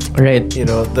around. Right. You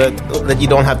know, that you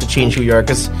don't have to change who you are.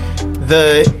 Because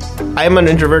I'm an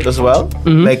introvert as well.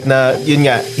 Like, yun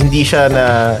nga, hindi siya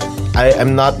na,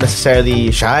 I'm not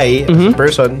necessarily shy as a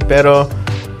person, pero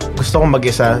gusto kong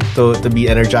mag-isa to be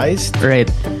energized. Right.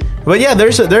 But yeah,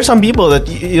 there's some people that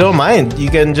you don't mind. You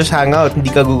can just hang out,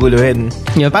 hindi ka guguluhin.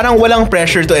 Yep. Parang walang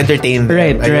pressure to entertain them.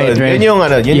 Right. Yun yung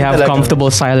yun you have talaga. comfortable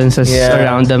silences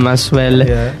around them as well.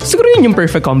 Yeah. Siguro yun yung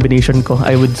perfect combination ko,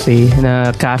 I would say.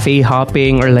 Na cafe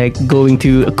hopping or like going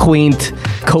to a quaint,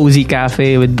 cozy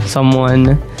cafe with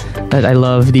someone that I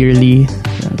love dearly.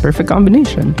 Perfect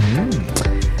combination.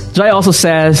 Jai also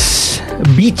says,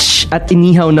 beach at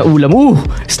inihaw na ulam. Ooh,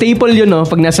 staple yun, no?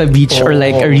 Pag nasa beach or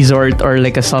like a resort or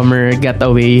like a summer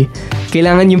getaway.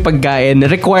 Kailangan yung pagkain.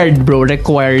 Required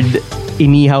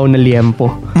inihaw na liempo.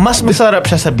 Mas masarap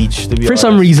siya sa beach, to be For honest.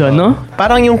 some reason, no?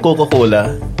 Parang yung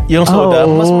Coca-Cola, yung soda,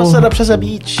 mas masarap siya sa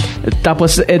beach.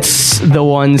 Tapos it's the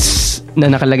ones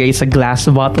na nakalagay sa glass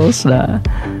bottles.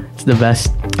 It's the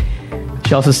best.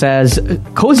 She also says,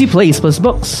 cozy place plus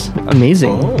books.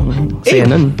 Amazing. Hey, Saya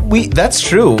nun. that's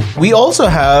true. We also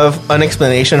have an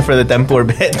explanation for the tempur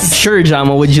beds. Sure,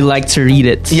 Jama, would you like to read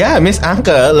it? Yeah, Miss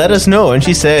Anka let us know, and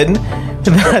she said,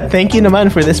 "Thank you,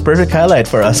 naman, for this perfect highlight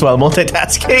for us while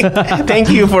multitasking." Thank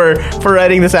you for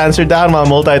writing this answer down while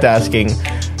multitasking.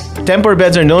 Tempur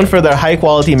beds are known for their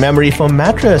high-quality memory foam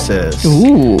mattresses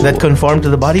that conform to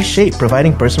the body's shape,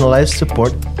 providing personalized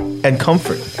support and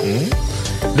comfort.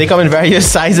 They come in various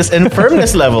sizes and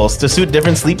firmness levels to suit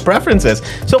different sleep preferences.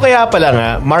 So kaya pala nga,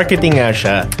 marketing nga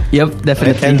siya. Yep,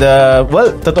 definitely. And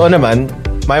well, totoo naman,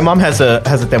 my mom has a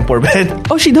Tempur bed.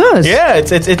 Oh, she does? Yeah,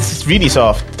 it's really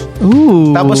soft.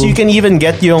 Ooh. Tapos you can even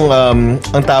get yung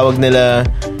ang tawag nila,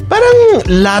 parang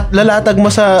lalatag mo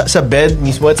sa bed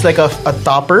mismo. It's like a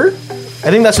topper.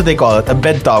 I think that's what they call it, a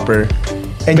bed topper.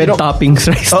 And Bed toppings,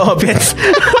 right? Oh, beds.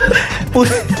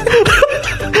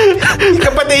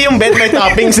 Kapatid yung bed may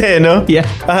toppings no? Yeah.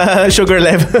 Sugar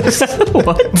levels.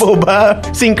 What? Boba.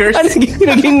 Sinkers. Ano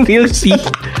naging milk tea?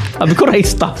 Sabi ko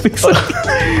rice toppings.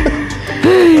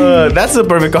 That's the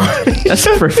perfect combination. That's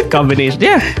the perfect combination.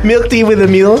 Yeah. Milk tea with a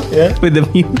meal. Yeah. With the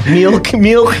milk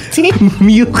Milk tea.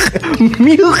 milk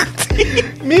tea.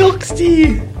 Milk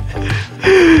tea.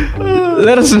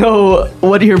 Let us know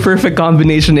what your perfect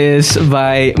combination is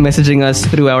by messaging us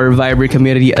through our Viber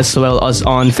community as well as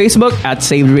on Facebook at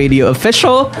Saved Radio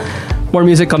Official. More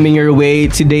music coming your way.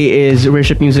 Today is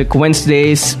Worship Music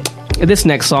Wednesdays. This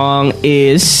next song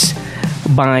is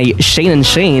by Shane and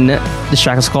Shane. This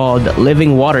track is called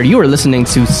Living Water. You are listening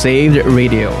to Saved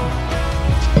Radio.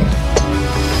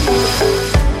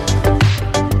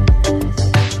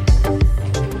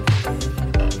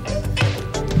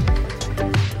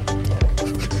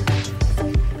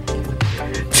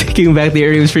 Taking back the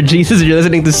airwaves for Jesus. You're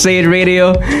listening to Say It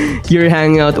Radio. You're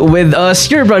hanging out with us,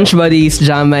 your brunch buddies,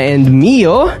 Jama and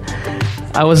Mio.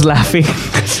 I was laughing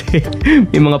kasi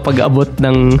may mga pag-abot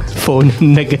ng phone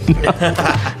na ganap.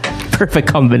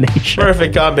 Perfect combination.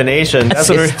 Perfect combination.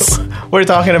 That's what we're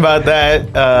talking about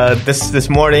that this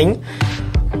morning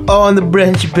on the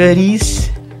brunch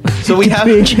buddies. So we have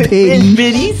Brunch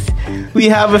buddies. We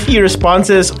have a few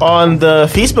responses on the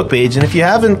Facebook page, and if you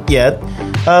haven't yet,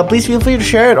 please feel free to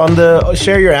share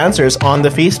your answers on the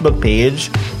Facebook page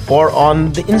or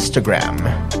on the Instagram.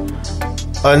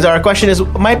 And our question is,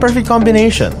 my perfect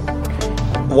combination.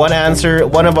 One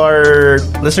of our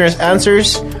listeners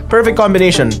answers, perfect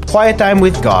combination: quiet time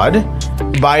with God,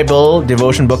 Bible,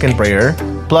 devotion book, and prayer,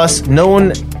 plus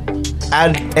known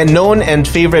and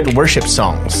favorite worship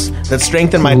songs that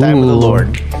strengthen my time with the Lord.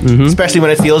 Especially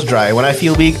when it feels dry. When I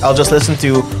feel weak, I'll just listen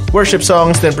to worship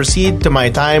songs, then proceed to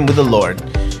my time with the Lord.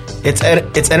 It's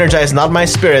energized not my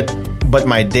spirit, but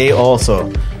my day also.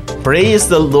 Praise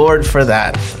the Lord for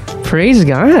that. Praise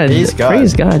God. Praise God.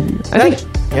 Praise God.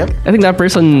 I think that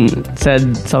person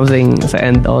said something at the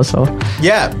end also.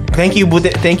 Yeah. Thank you,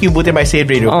 Bute by Saved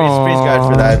Radio. Praise God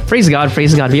for that. Praise God,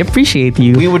 praise God. We appreciate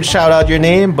you. We would shout out your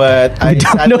name, but I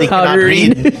don't know sadly how cannot to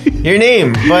read your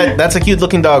name. But that's a cute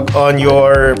looking dog on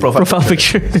your profile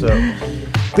picture. So,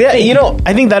 yeah,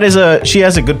 I think she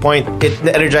has a good point. It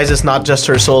energizes not just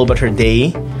her soul but her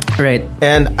day. Right.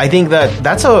 And I think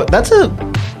that's a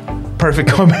perfect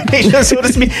combination, so to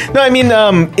speak. No, I mean,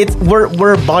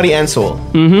 we're body and soul.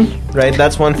 Right?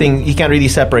 That's one thing. You can't really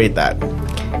separate that.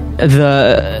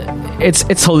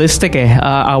 It's holistic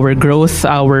our growth,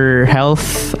 our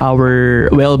health, our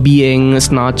well-being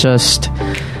is not just,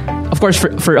 of course,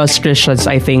 for us Christians,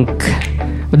 I think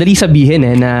madali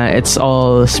sabihin na it's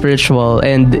all spiritual,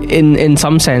 and in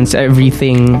some sense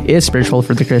everything is spiritual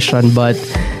for the Christian, but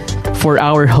for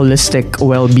our holistic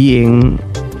well-being,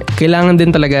 kailangan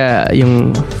din talaga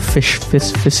yung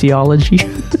physiology.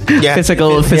 Yeah.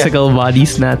 physical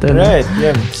bodies natin. Right,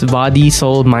 yeah. So body,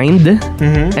 soul, mind,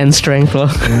 and strength.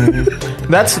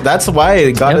 That's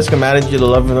why God has commanded you to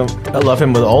love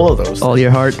Him with all of those. All your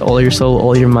heart, all your soul,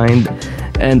 all your mind,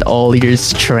 and all your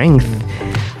strength.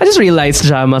 I just realized,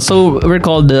 Jama, so we're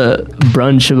called the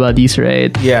brunch buddies, right?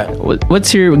 Yeah.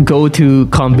 What's your go-to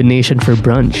combination for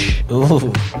brunch? Ooh.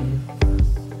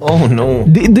 Oh no.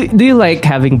 Do you like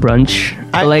having brunch?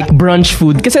 I like brunch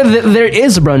food. Because there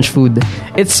is brunch food.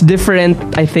 It's different,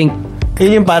 I think,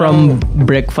 from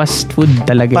breakfast food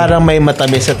talaga. Parang may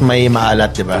matamis at may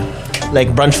maalat, di ba?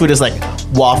 Like brunch food is like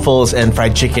waffles and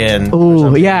fried chicken.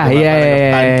 Oh, yeah.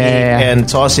 And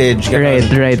sausage. Right.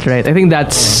 I think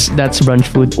that's brunch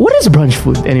food. What is brunch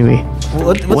food anyway?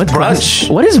 What's brunch?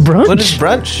 What is brunch? What is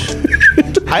brunch?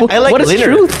 I like what is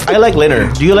dinner. truth? I like dinner.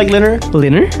 Do you like dinner?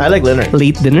 Dinner? I like dinner.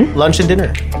 Late dinner? Lunch and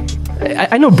dinner.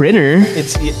 I know Brinner.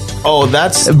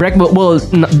 That's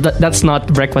That's not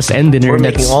breakfast and dinner. we're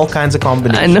That's making all kinds of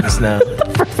combinations now.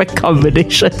 perfect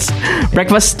combinations.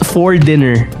 Breakfast for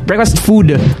dinner. Breakfast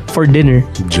food for dinner.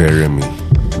 Jeremy.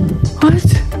 What?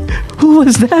 Who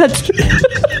was that?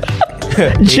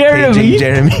 Jeremy.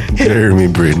 Jeremy. Jeremy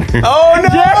Brinner. Oh no!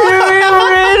 Jeremy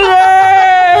Brinner.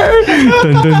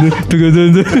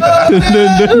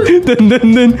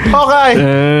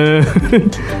 Okay.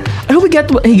 I hope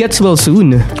he gets well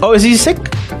soon. Oh, is he sick?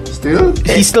 Still?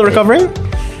 He's still recovering?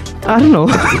 I don't know.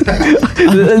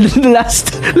 the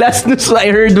last news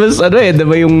I heard was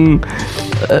diba yung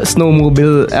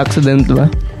snowmobile accident,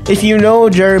 diba? If you know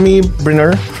Jeremy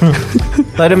Brinner,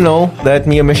 let him know that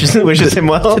Mia wishes him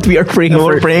well. That we are praying And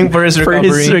we're praying for his recovery.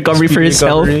 for his recovery, for his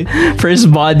health, for his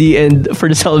body, and for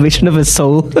the salvation of his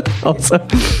soul. Also,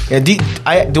 Yeah,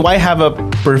 do I have a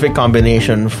perfect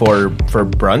combination for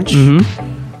brunch?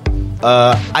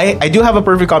 I do have a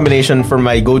perfect combination for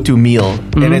my go-to meal,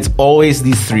 and it's always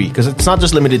these three because it's not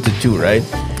just limited to two, right?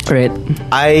 right?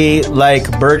 I like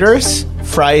burgers,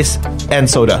 fries, and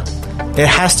soda. It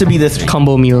has to be the three.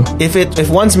 Combo meal. If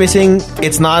one's missing,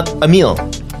 it's not a meal.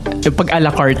 Yung pag a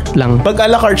la carte lang. Pag a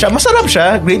la carte siya, masarap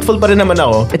siya. Grateful pa rin naman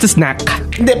ako. It's a snack.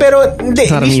 Hindi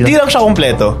Not a meal. lang siya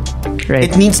kompleto. Right.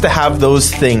 It needs to have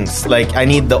those things. Like, I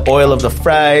need the oil of the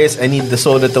fries. I need the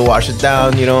soda to wash it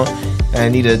down, I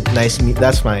need a nice meat.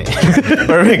 That's my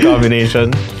perfect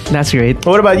combination. That's great.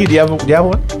 What about you? Do you have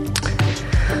one?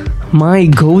 My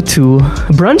go-to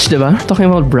brunch, diba?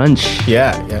 Talking about brunch.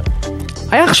 Yeah.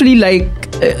 I actually like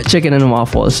chicken and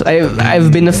waffles.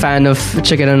 I've been a fan of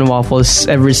chicken and waffles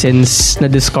ever since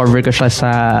na-discover ko siya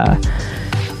sa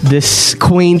this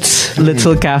quaint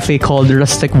little cafe called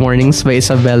Rustic Mornings by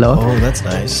Isabelo. Oh, that's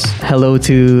nice. Hello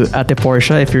to Ate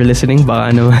Portia if you're listening.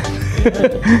 Baka naman.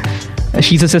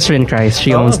 She's a sister in Christ.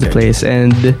 She owns the place,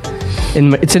 and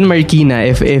it's in Marikina.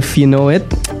 If you know it.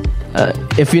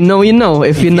 If you know, you know.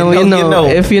 If you know, you know.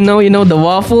 If you know, you know. The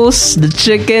waffles, the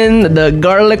chicken, the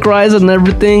garlic rice, and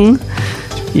everything.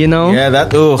 Yeah,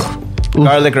 that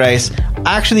garlic rice.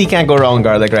 Actually, you can't go wrong with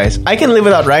garlic rice. I can live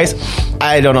without rice.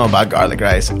 I don't know about garlic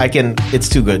rice. It's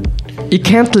too good. You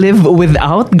can't live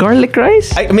without garlic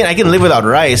rice? I mean, I can live without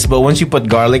rice, but once you put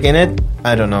garlic in it,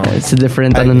 I don't know. It's a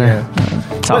different, But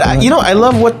I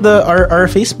love what our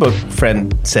Facebook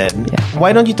friend said. Yeah.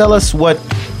 Why don't you tell us what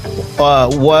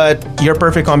your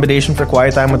perfect combination for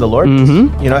quiet time with the Lord?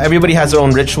 Everybody has their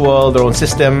own ritual, their own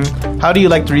system. How do you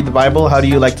like to read the Bible? How do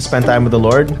you like to spend time with the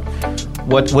Lord?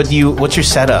 What's your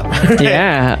setup?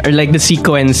 Yeah, or like the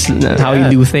sequence, how you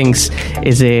do things.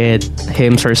 Is it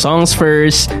hymns or songs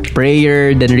first,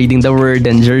 prayer, then reading the word,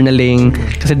 then journaling?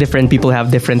 Because different people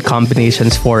have different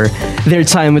combinations for their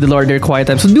time with the Lord, their quiet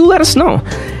time. So do let us know.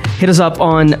 Hit us up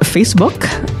on Facebook.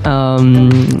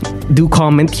 Do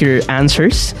comment your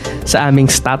answers sa aming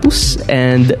status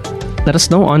and let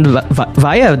us know on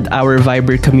via our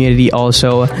Viber community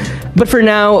also. But for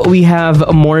now, we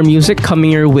have more music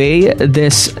coming your way.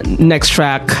 This next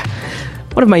track,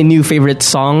 one of my new favorite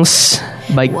songs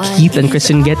by Keith and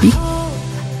Kristen Getty.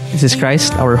 This is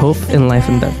Christ, Our Hope in Life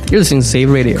and Death. You're listening to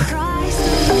Save Radio.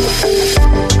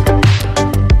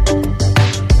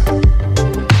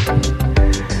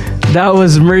 That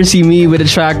was Mercy Me with a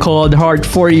track called Heart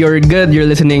for Your Good. You're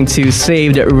listening to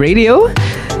Saved Radio.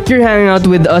 You're hanging out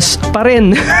with us pa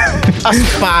rin.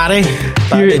 Pare.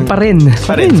 Pa rin.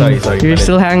 Sorry. You're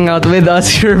still hanging out with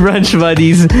us, your brunch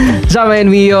buddies, Jama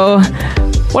and Mio.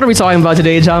 What are we talking about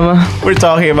today, Jama? We're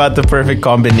talking about the perfect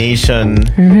combination.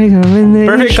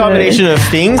 Perfect combination of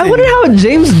things. I wonder how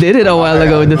James did it a while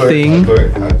ago with the thing.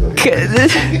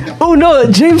 Oh no,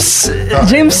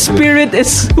 James' spirit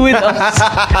is with us.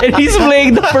 And he's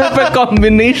playing the perfect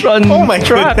combination Oh my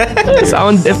track. goodness.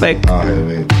 Sound effect. Okay,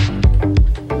 wait.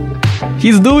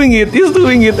 He's doing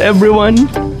it, everyone.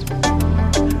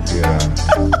 Yeah.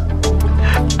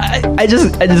 I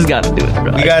just gotta do it,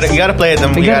 bro. You gotta play it,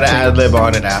 then we gotta gotta ad lib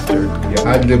on it after.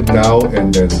 Yeah, I'd live now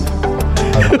and then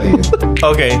I'll play it.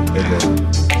 Okay. And then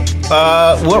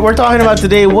What we're talking about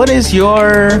today, what is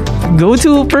your Go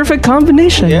to perfect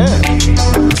combination.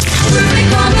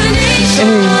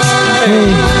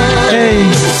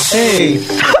 Hey.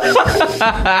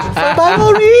 For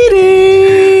Bible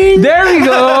reading. There we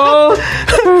go.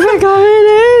 Perfect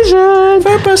combination.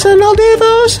 For personal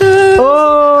devotion.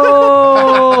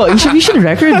 Oh, we should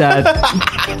record that.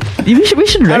 We should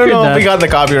record I don't know that. if we got the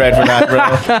copyright for that, bro.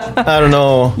 I don't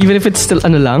know. Even if it's still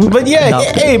ano lang. But yeah,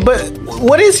 adopted. hey, but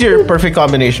what is your perfect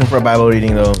combination for Bible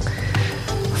reading though?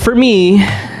 For me,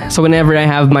 so whenever I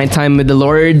have my time with the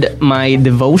Lord, my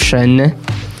devotion,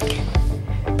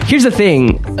 here's the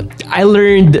thing. I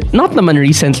learned, not naman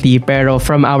recently, pero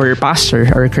from our pastor,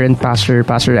 our current pastor,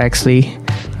 Pastor Exley.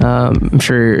 I'm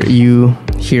sure you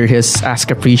hear his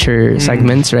Ask a Preacher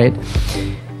segments, right?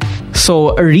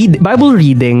 So, Bible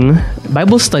reading,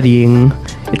 Bible studying,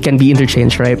 it can be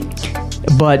interchanged, right?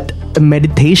 But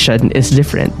meditation is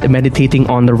different. Meditating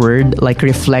on the word, like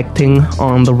reflecting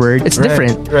on the word, it's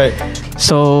different. Right.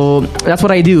 So that's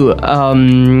what I do.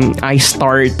 I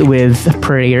start with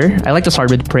prayer. I like to start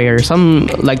with prayer. Some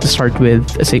like to start with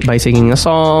by singing a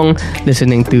song,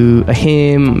 listening to a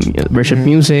hymn, worship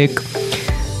music.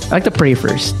 I like to pray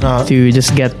first to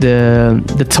just get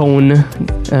the tone,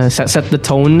 set the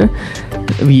tone.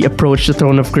 We approach the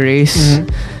throne of grace.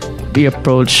 We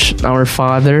approach our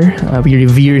Father. We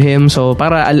revere Him. So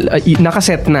para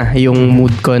nakaset na yung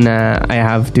mood ko na I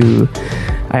have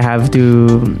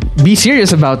to be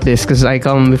serious about this because I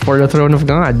come before the throne of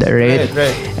God, right?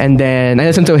 And then I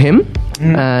listen to him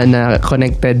na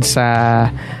connected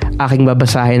sa aking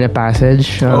babasahin na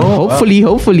passage.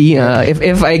 Hopefully,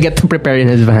 if I get to prepare in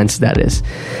advance, that is.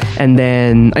 And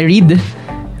then I read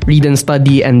and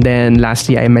study, and then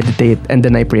lastly I meditate, and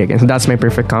then I pray again. So that's my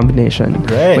perfect combination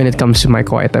when it comes to my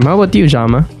quiet time. How about you,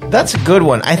 Jama? That's a good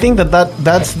one. I think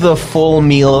that's the full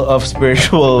meal of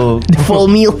spiritual full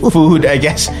meal food, I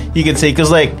guess you could say, because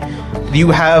like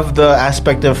you have the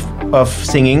aspect of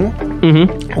singing,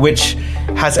 which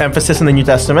has emphasis in the New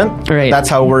Testament. Right. That's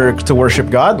how we're to worship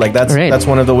God. Like that's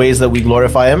one of the ways that we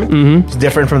glorify Him. It's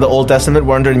different from the Old Testament.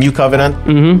 We're under the New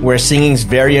Covenant, where singing is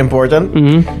very important.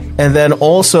 And then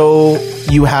also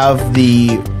you have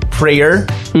the prayer.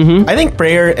 I think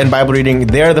prayer and Bible reading,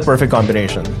 they're the perfect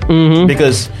combination.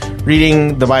 Because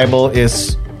reading the Bible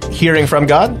is hearing from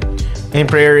God, and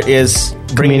prayer is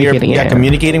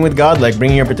communicating with God, like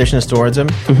bringing your petitions towards Him.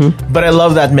 But I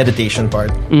love that meditation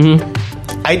part.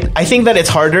 I think that it's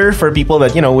harder for people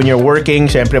that, you know, when you're working,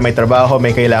 syempre may trabaho,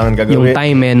 may kailangan gagawin. Yung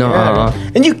time no?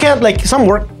 And you can't, like, some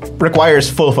work requires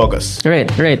full focus. Right,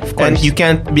 of course. And you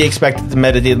can't be expected to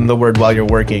meditate on the word while you're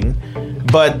working.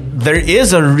 But there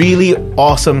is a really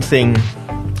awesome thing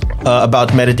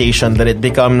about meditation, that it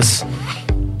becomes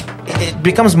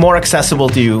more accessible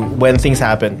to you when things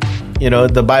happen. You know,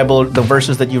 the Bible, the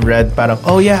verses that you've read, parang,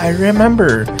 oh yeah, I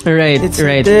remember. Right, it's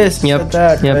right. this, Yep. it's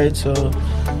that, Yep. right?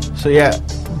 So yeah,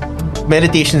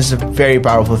 meditation is a very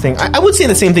powerful thing. I would say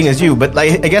the same thing as you, but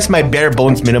like, I guess my bare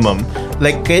bones minimum.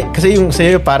 Like, kasi yung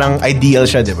sa'yo parang ideal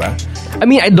siya, di ba? I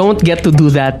mean, I don't get to do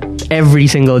that every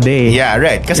single day. Yeah,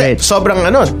 right. Kasi sobrang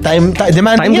time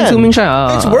demanding yan. Time-consuming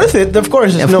siya. It's worth it, of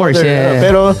course. Of course, yeah.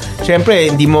 Pero, syempre,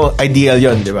 hindi mo ideal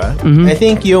yon, di ba? I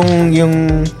think yung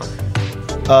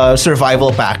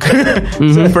survival pack.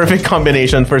 It's a perfect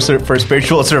combination for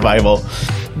spiritual survival.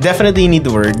 Definitely need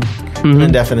the word,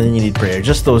 and definitely need prayer.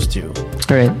 Just those two.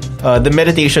 Right. The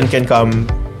meditation can come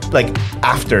like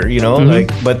after, you know,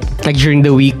 but like during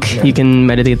the week, you can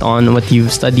meditate on what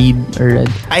you've studied or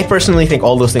read. I personally think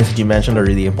all those things that you mentioned are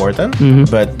really important,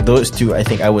 but those two, I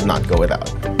think I would not go without.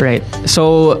 Right.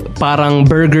 So parang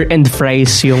burger and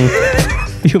fries yung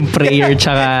prayer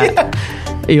tsaka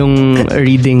yung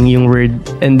reading yung word,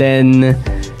 and then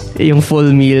yung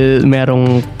full meal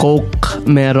merong Coke,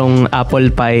 merong apple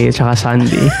pie tsaka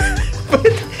sundae.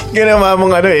 Ginawa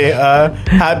mong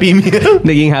happy meal.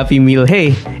 Naging happy meal.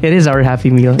 Hey, it is our happy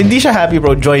meal. Hindi siya happy,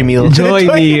 bro. Joy meal. Joy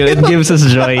meal. It gives us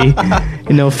joy.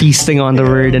 You know, feasting on the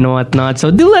word and whatnot. So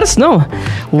do let us know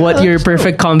what your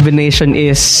perfect combination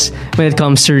is when it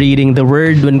comes to reading the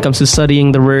word, when it comes to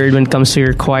studying the word, when it comes to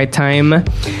your quiet time.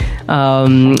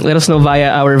 Let us know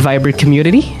via our Viber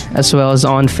community, as well as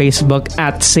on Facebook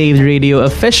at Saved Radio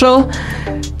Official.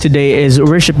 Today is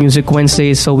Worship Music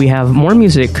Wednesday, so we have more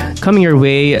music coming your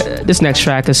way. This next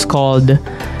track is called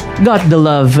Got the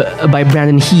Love by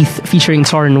Brandon Heath featuring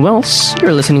Torrin Wells.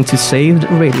 You're listening to Saved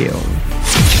Radio.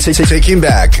 Taking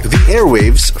back the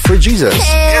airwaves for Jesus.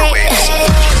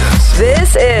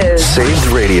 This is Saved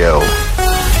Radio.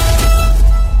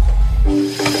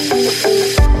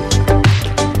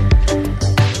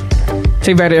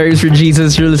 Saved by the Airwaves for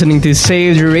Jesus. You're listening to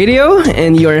Saved Radio,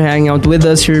 and you are hanging out with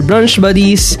us, your brunch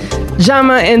buddies,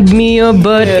 Jama and Mio.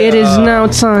 But it is now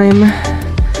time.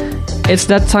 It's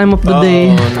that time of the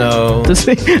day. Oh no! To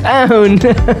say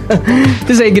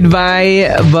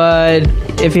goodbye. But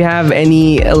if you have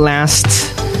any last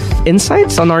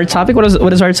insights on our topic, what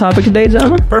is our topic today,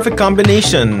 Jama? Perfect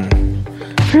combination.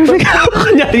 Perfect.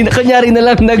 Kunyari na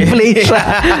lang nag-play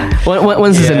siya.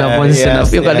 Once is enough. Once is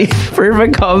enough. Yung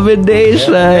perfect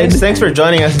combination. Thanks for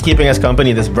joining us and keeping us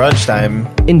company this brunch time.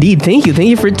 Indeed. Thank you. Thank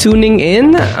you for tuning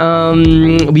in.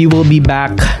 We will be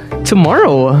back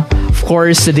tomorrow. Of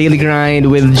course, the Daily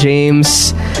Grind with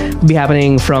James be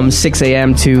happening from 6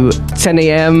 a.m. to 10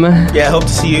 a.m. Yeah, hope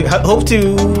to see you. Hope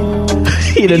to.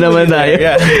 Yun na naman tayo.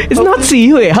 Yeah. It's not see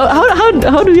you.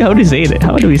 How do we say it?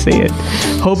 How do we say it?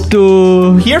 Hope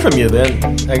to Hear from you then,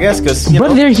 I guess, because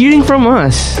But they're hearing from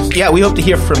us. yeah, we hope to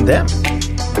hear from them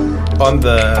on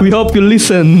the. We hope you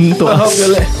listen to I us.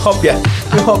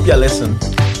 hope you listen.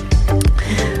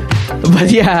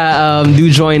 But yeah, do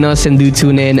join us and do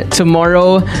tune in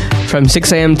tomorrow from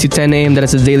 6 a.m. to 10 a.m. That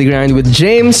is the Daily Grind with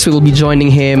James. We will be joining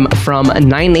him from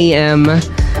 9 a.m.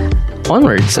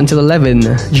 onwards until 11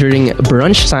 during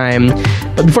brunch time.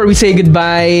 But before we say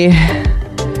goodbye,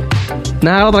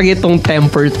 nakakatagit itong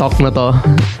temper talk na to,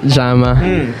 Jama.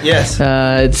 Yes.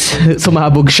 It's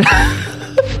sumabog siya.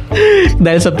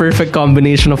 Dahil sa perfect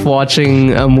combination of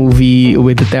watching a movie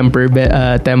with the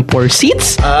tempur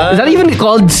seats. Is that even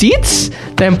called seats?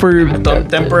 Tempur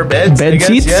beds. I bed guess,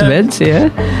 seats, yeah. beds, yeah.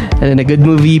 And then a good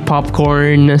movie,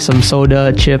 popcorn, some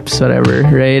soda, chips, whatever,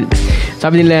 right?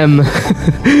 Sabi ni Lem,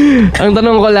 ang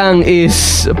tanong ko lang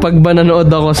is, pag ba nanood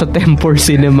ako sa Tempur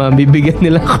Cinema, bibigyan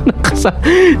nila ako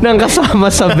ng kasama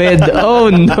sa bed. Oh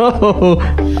no!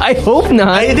 I hope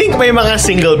not. I think may mga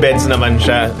single beds naman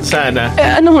siya. Sana.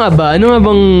 Ano nga ba? Ano nga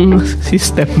bang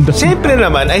system doon? Siyempre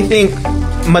naman, I think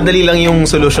madali lang yung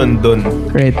solution dun.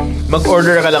 Right.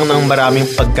 Mag-order ka lang ng maraming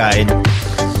pagkain.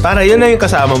 Para yun na yung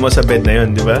kasama mo sa bed na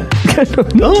yun, di ba?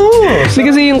 Ganun. Oo.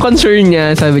 Kasi yung concern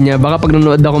niya, sabi niya, baka pag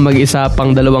nanood ako mag-isa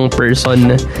pang 2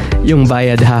 person yung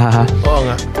bayad, hahaha. Oo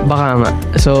nga. Baka nga.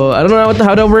 So, I don't know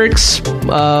how that works.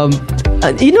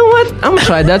 You know what? I'm gonna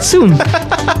try that soon.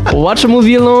 Watch a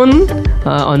movie alone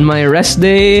on my rest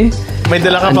day. May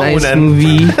dala ka A pang nice unan.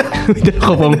 movie. May dala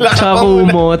ka pang tsaka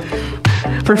kumot.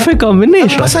 Perfect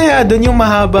combination. Masaya dun yung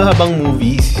mahaba-habang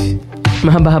movies.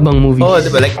 Mahaba-habang movie. Oh,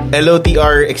 diba? Like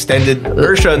LOTR extended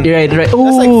version. Right. That's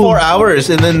like 4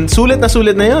 hours and then sulit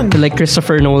na yun. Like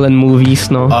Christopher Nolan movies,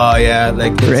 no? Oh yeah,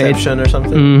 like Inception or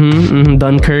something.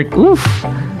 Dunkirk. Oof.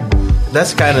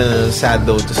 That's kind of sad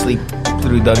though to sleep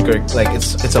through Dunkirk. Like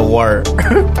it's a war.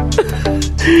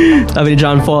 Sabi ni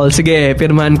John Paul, sige,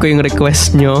 pirmahan ko yung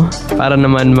request nyo para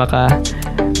naman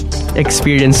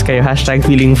experience kayo.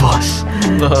 #feeling boss.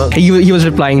 He was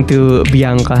replying to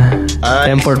Bianca.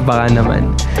 Tempur baka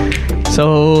naman.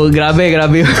 So, grabe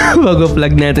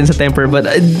mag-plug natin sa Tempur.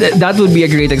 But that would be a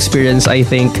great experience, I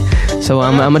think. So,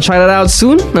 I'm gonna try that out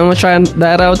soon.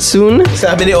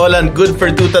 Sabi ni Olan, good for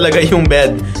 2 talaga yung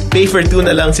bed. Pay for 2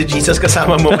 na lang si Jesus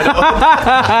kasama mo.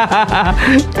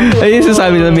 Ayun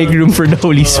sasabi na make room for the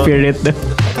Holy Spirit.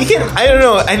 You can, I don't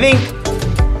know, I think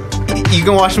you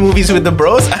can watch movies with the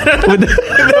bros. I don't know.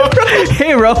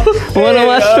 Hey bro, wanna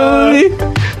watch the movie?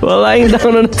 While lying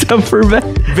down on a Tempur bed.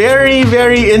 Very,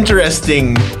 very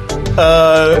interesting.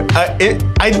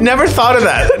 I never thought of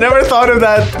that. I never thought of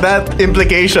that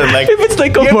implication. Like If it's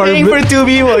like a you're Marvel, paying for 2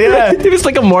 people, yeah. If it's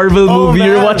like a Marvel movie, man.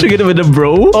 you're watching it with a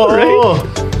bro, right? Oo.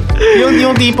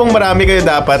 Yung tipong marami kayo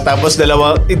dapat tapos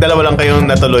dalawa lang kayong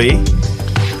natuloy.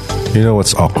 You know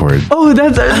what's awkward? Oh,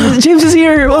 that's James is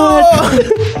here. What?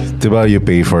 Diba you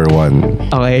pay for one?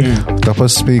 Okay.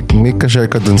 Tapos may ka-share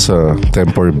ka dun sa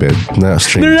Tempur bed na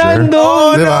stranger.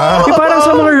 Random. Diba? Yung parang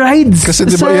sa mga rides. Kasi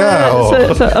diba,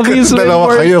 Sa amusement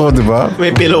dalawa park. kayo, diba?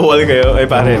 May pillow wall kayo. Ay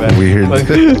pare. Weird.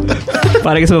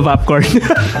 Parang sa popcorn.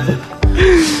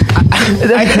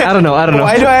 I don't know.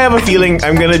 Why do I have a feeling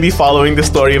I'm gonna be following the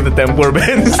story of the Tempur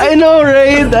beds? I know,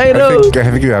 right? I know.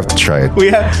 I think you have to try it. We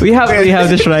have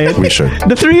to try it. We should.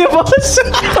 The 3 of us.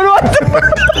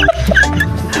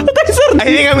 I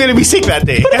think I'm gonna be sick that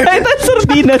day. That's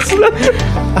sardinas.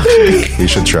 You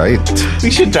should try it.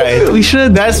 We should try it. We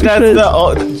should. That's should.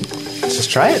 let's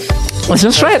just try it. Let's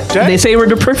just try it. Try it. They say we're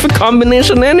the perfect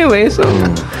combination anyway, so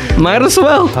might as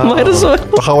well.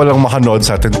 Baka walang makanood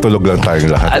sa atin, tulog lang tayong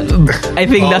lahat. I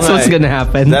think that's what's gonna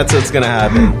happen. That's what's gonna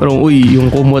happen. Parang, uy, yung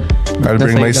kumot. I'll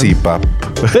bring my CPAP.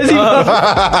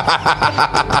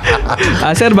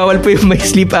 Sir, bawal po yung may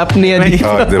sleep apnea dito.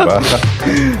 Oh, diba?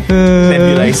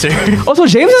 Nebulizer. Also,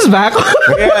 James is back.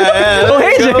 Yeah. Oh,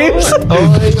 hey, James.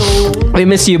 We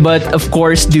miss you, but of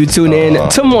course, do tune in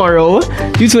tomorrow.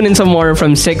 Do tune in tomorrow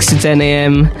from 6 to 10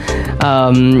 a.m.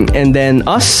 And then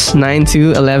us, 9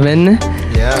 to 11.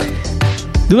 Yeah.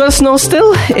 Do let us know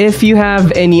still if you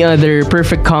have any other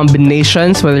perfect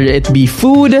combinations, whether it be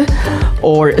food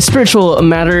or spiritual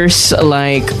matters,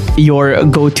 like your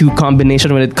go-to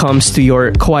combination when it comes to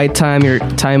your quiet time, your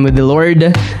time with the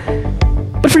Lord.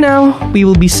 But for now, we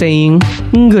will be saying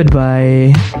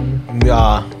goodbye.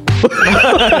 Yeah.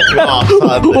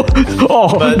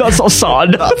 That's so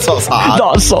sad. That's so sad.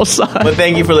 That's so sad. But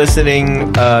thank you for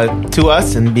listening to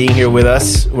us and being here with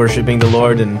us, worshiping the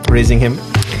Lord and praising Him.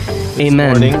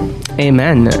 Amen. Morning.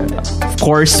 Amen. Of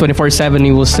course, 24/7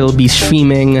 we will still be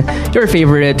streaming your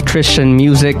favorite Christian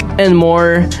music and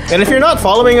more. And if you're not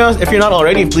following us, if you're not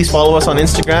already, please follow us on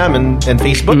Instagram and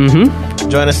Facebook.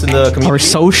 Join us in the community. Or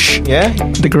Soch. Yeah.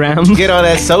 The gram. Get on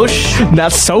that Soch.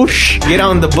 Not Soch. Get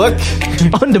on the book.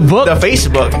 On the book. The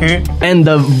Facebook. And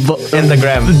the and the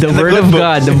gram. The and Word the of book.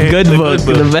 God. The good book.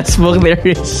 The best book there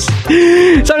is.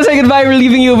 So to say goodbye, we're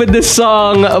leaving you with this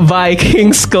song by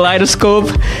King's Kaleidoscope.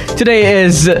 Today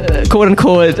is quote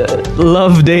unquote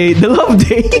Love Day. The Love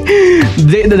Day.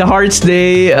 The Heart's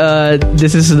Day.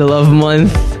 This is the Love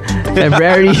Month.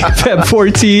 February, Feb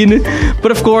 14.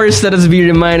 But of course, let us be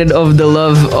reminded of the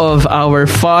love of our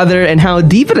Father and how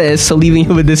deep it is. So leaving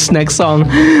you with this next song,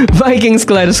 Vikings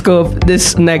Kaleidoscope.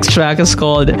 This next track is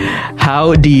called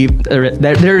How Deep,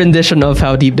 their rendition of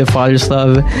How Deep the Father's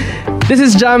Love. This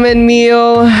is Jam and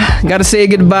Mio. Gotta say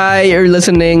goodbye. You're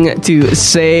listening to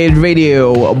Saved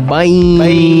Radio. Bye.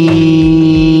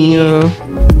 Bye.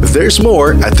 There's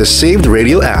more at the Saved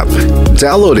Radio app.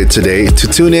 Download it today to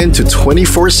tune in to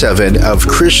 24/7 of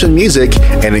Christian music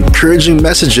and encouraging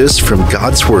messages from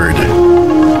God's Word.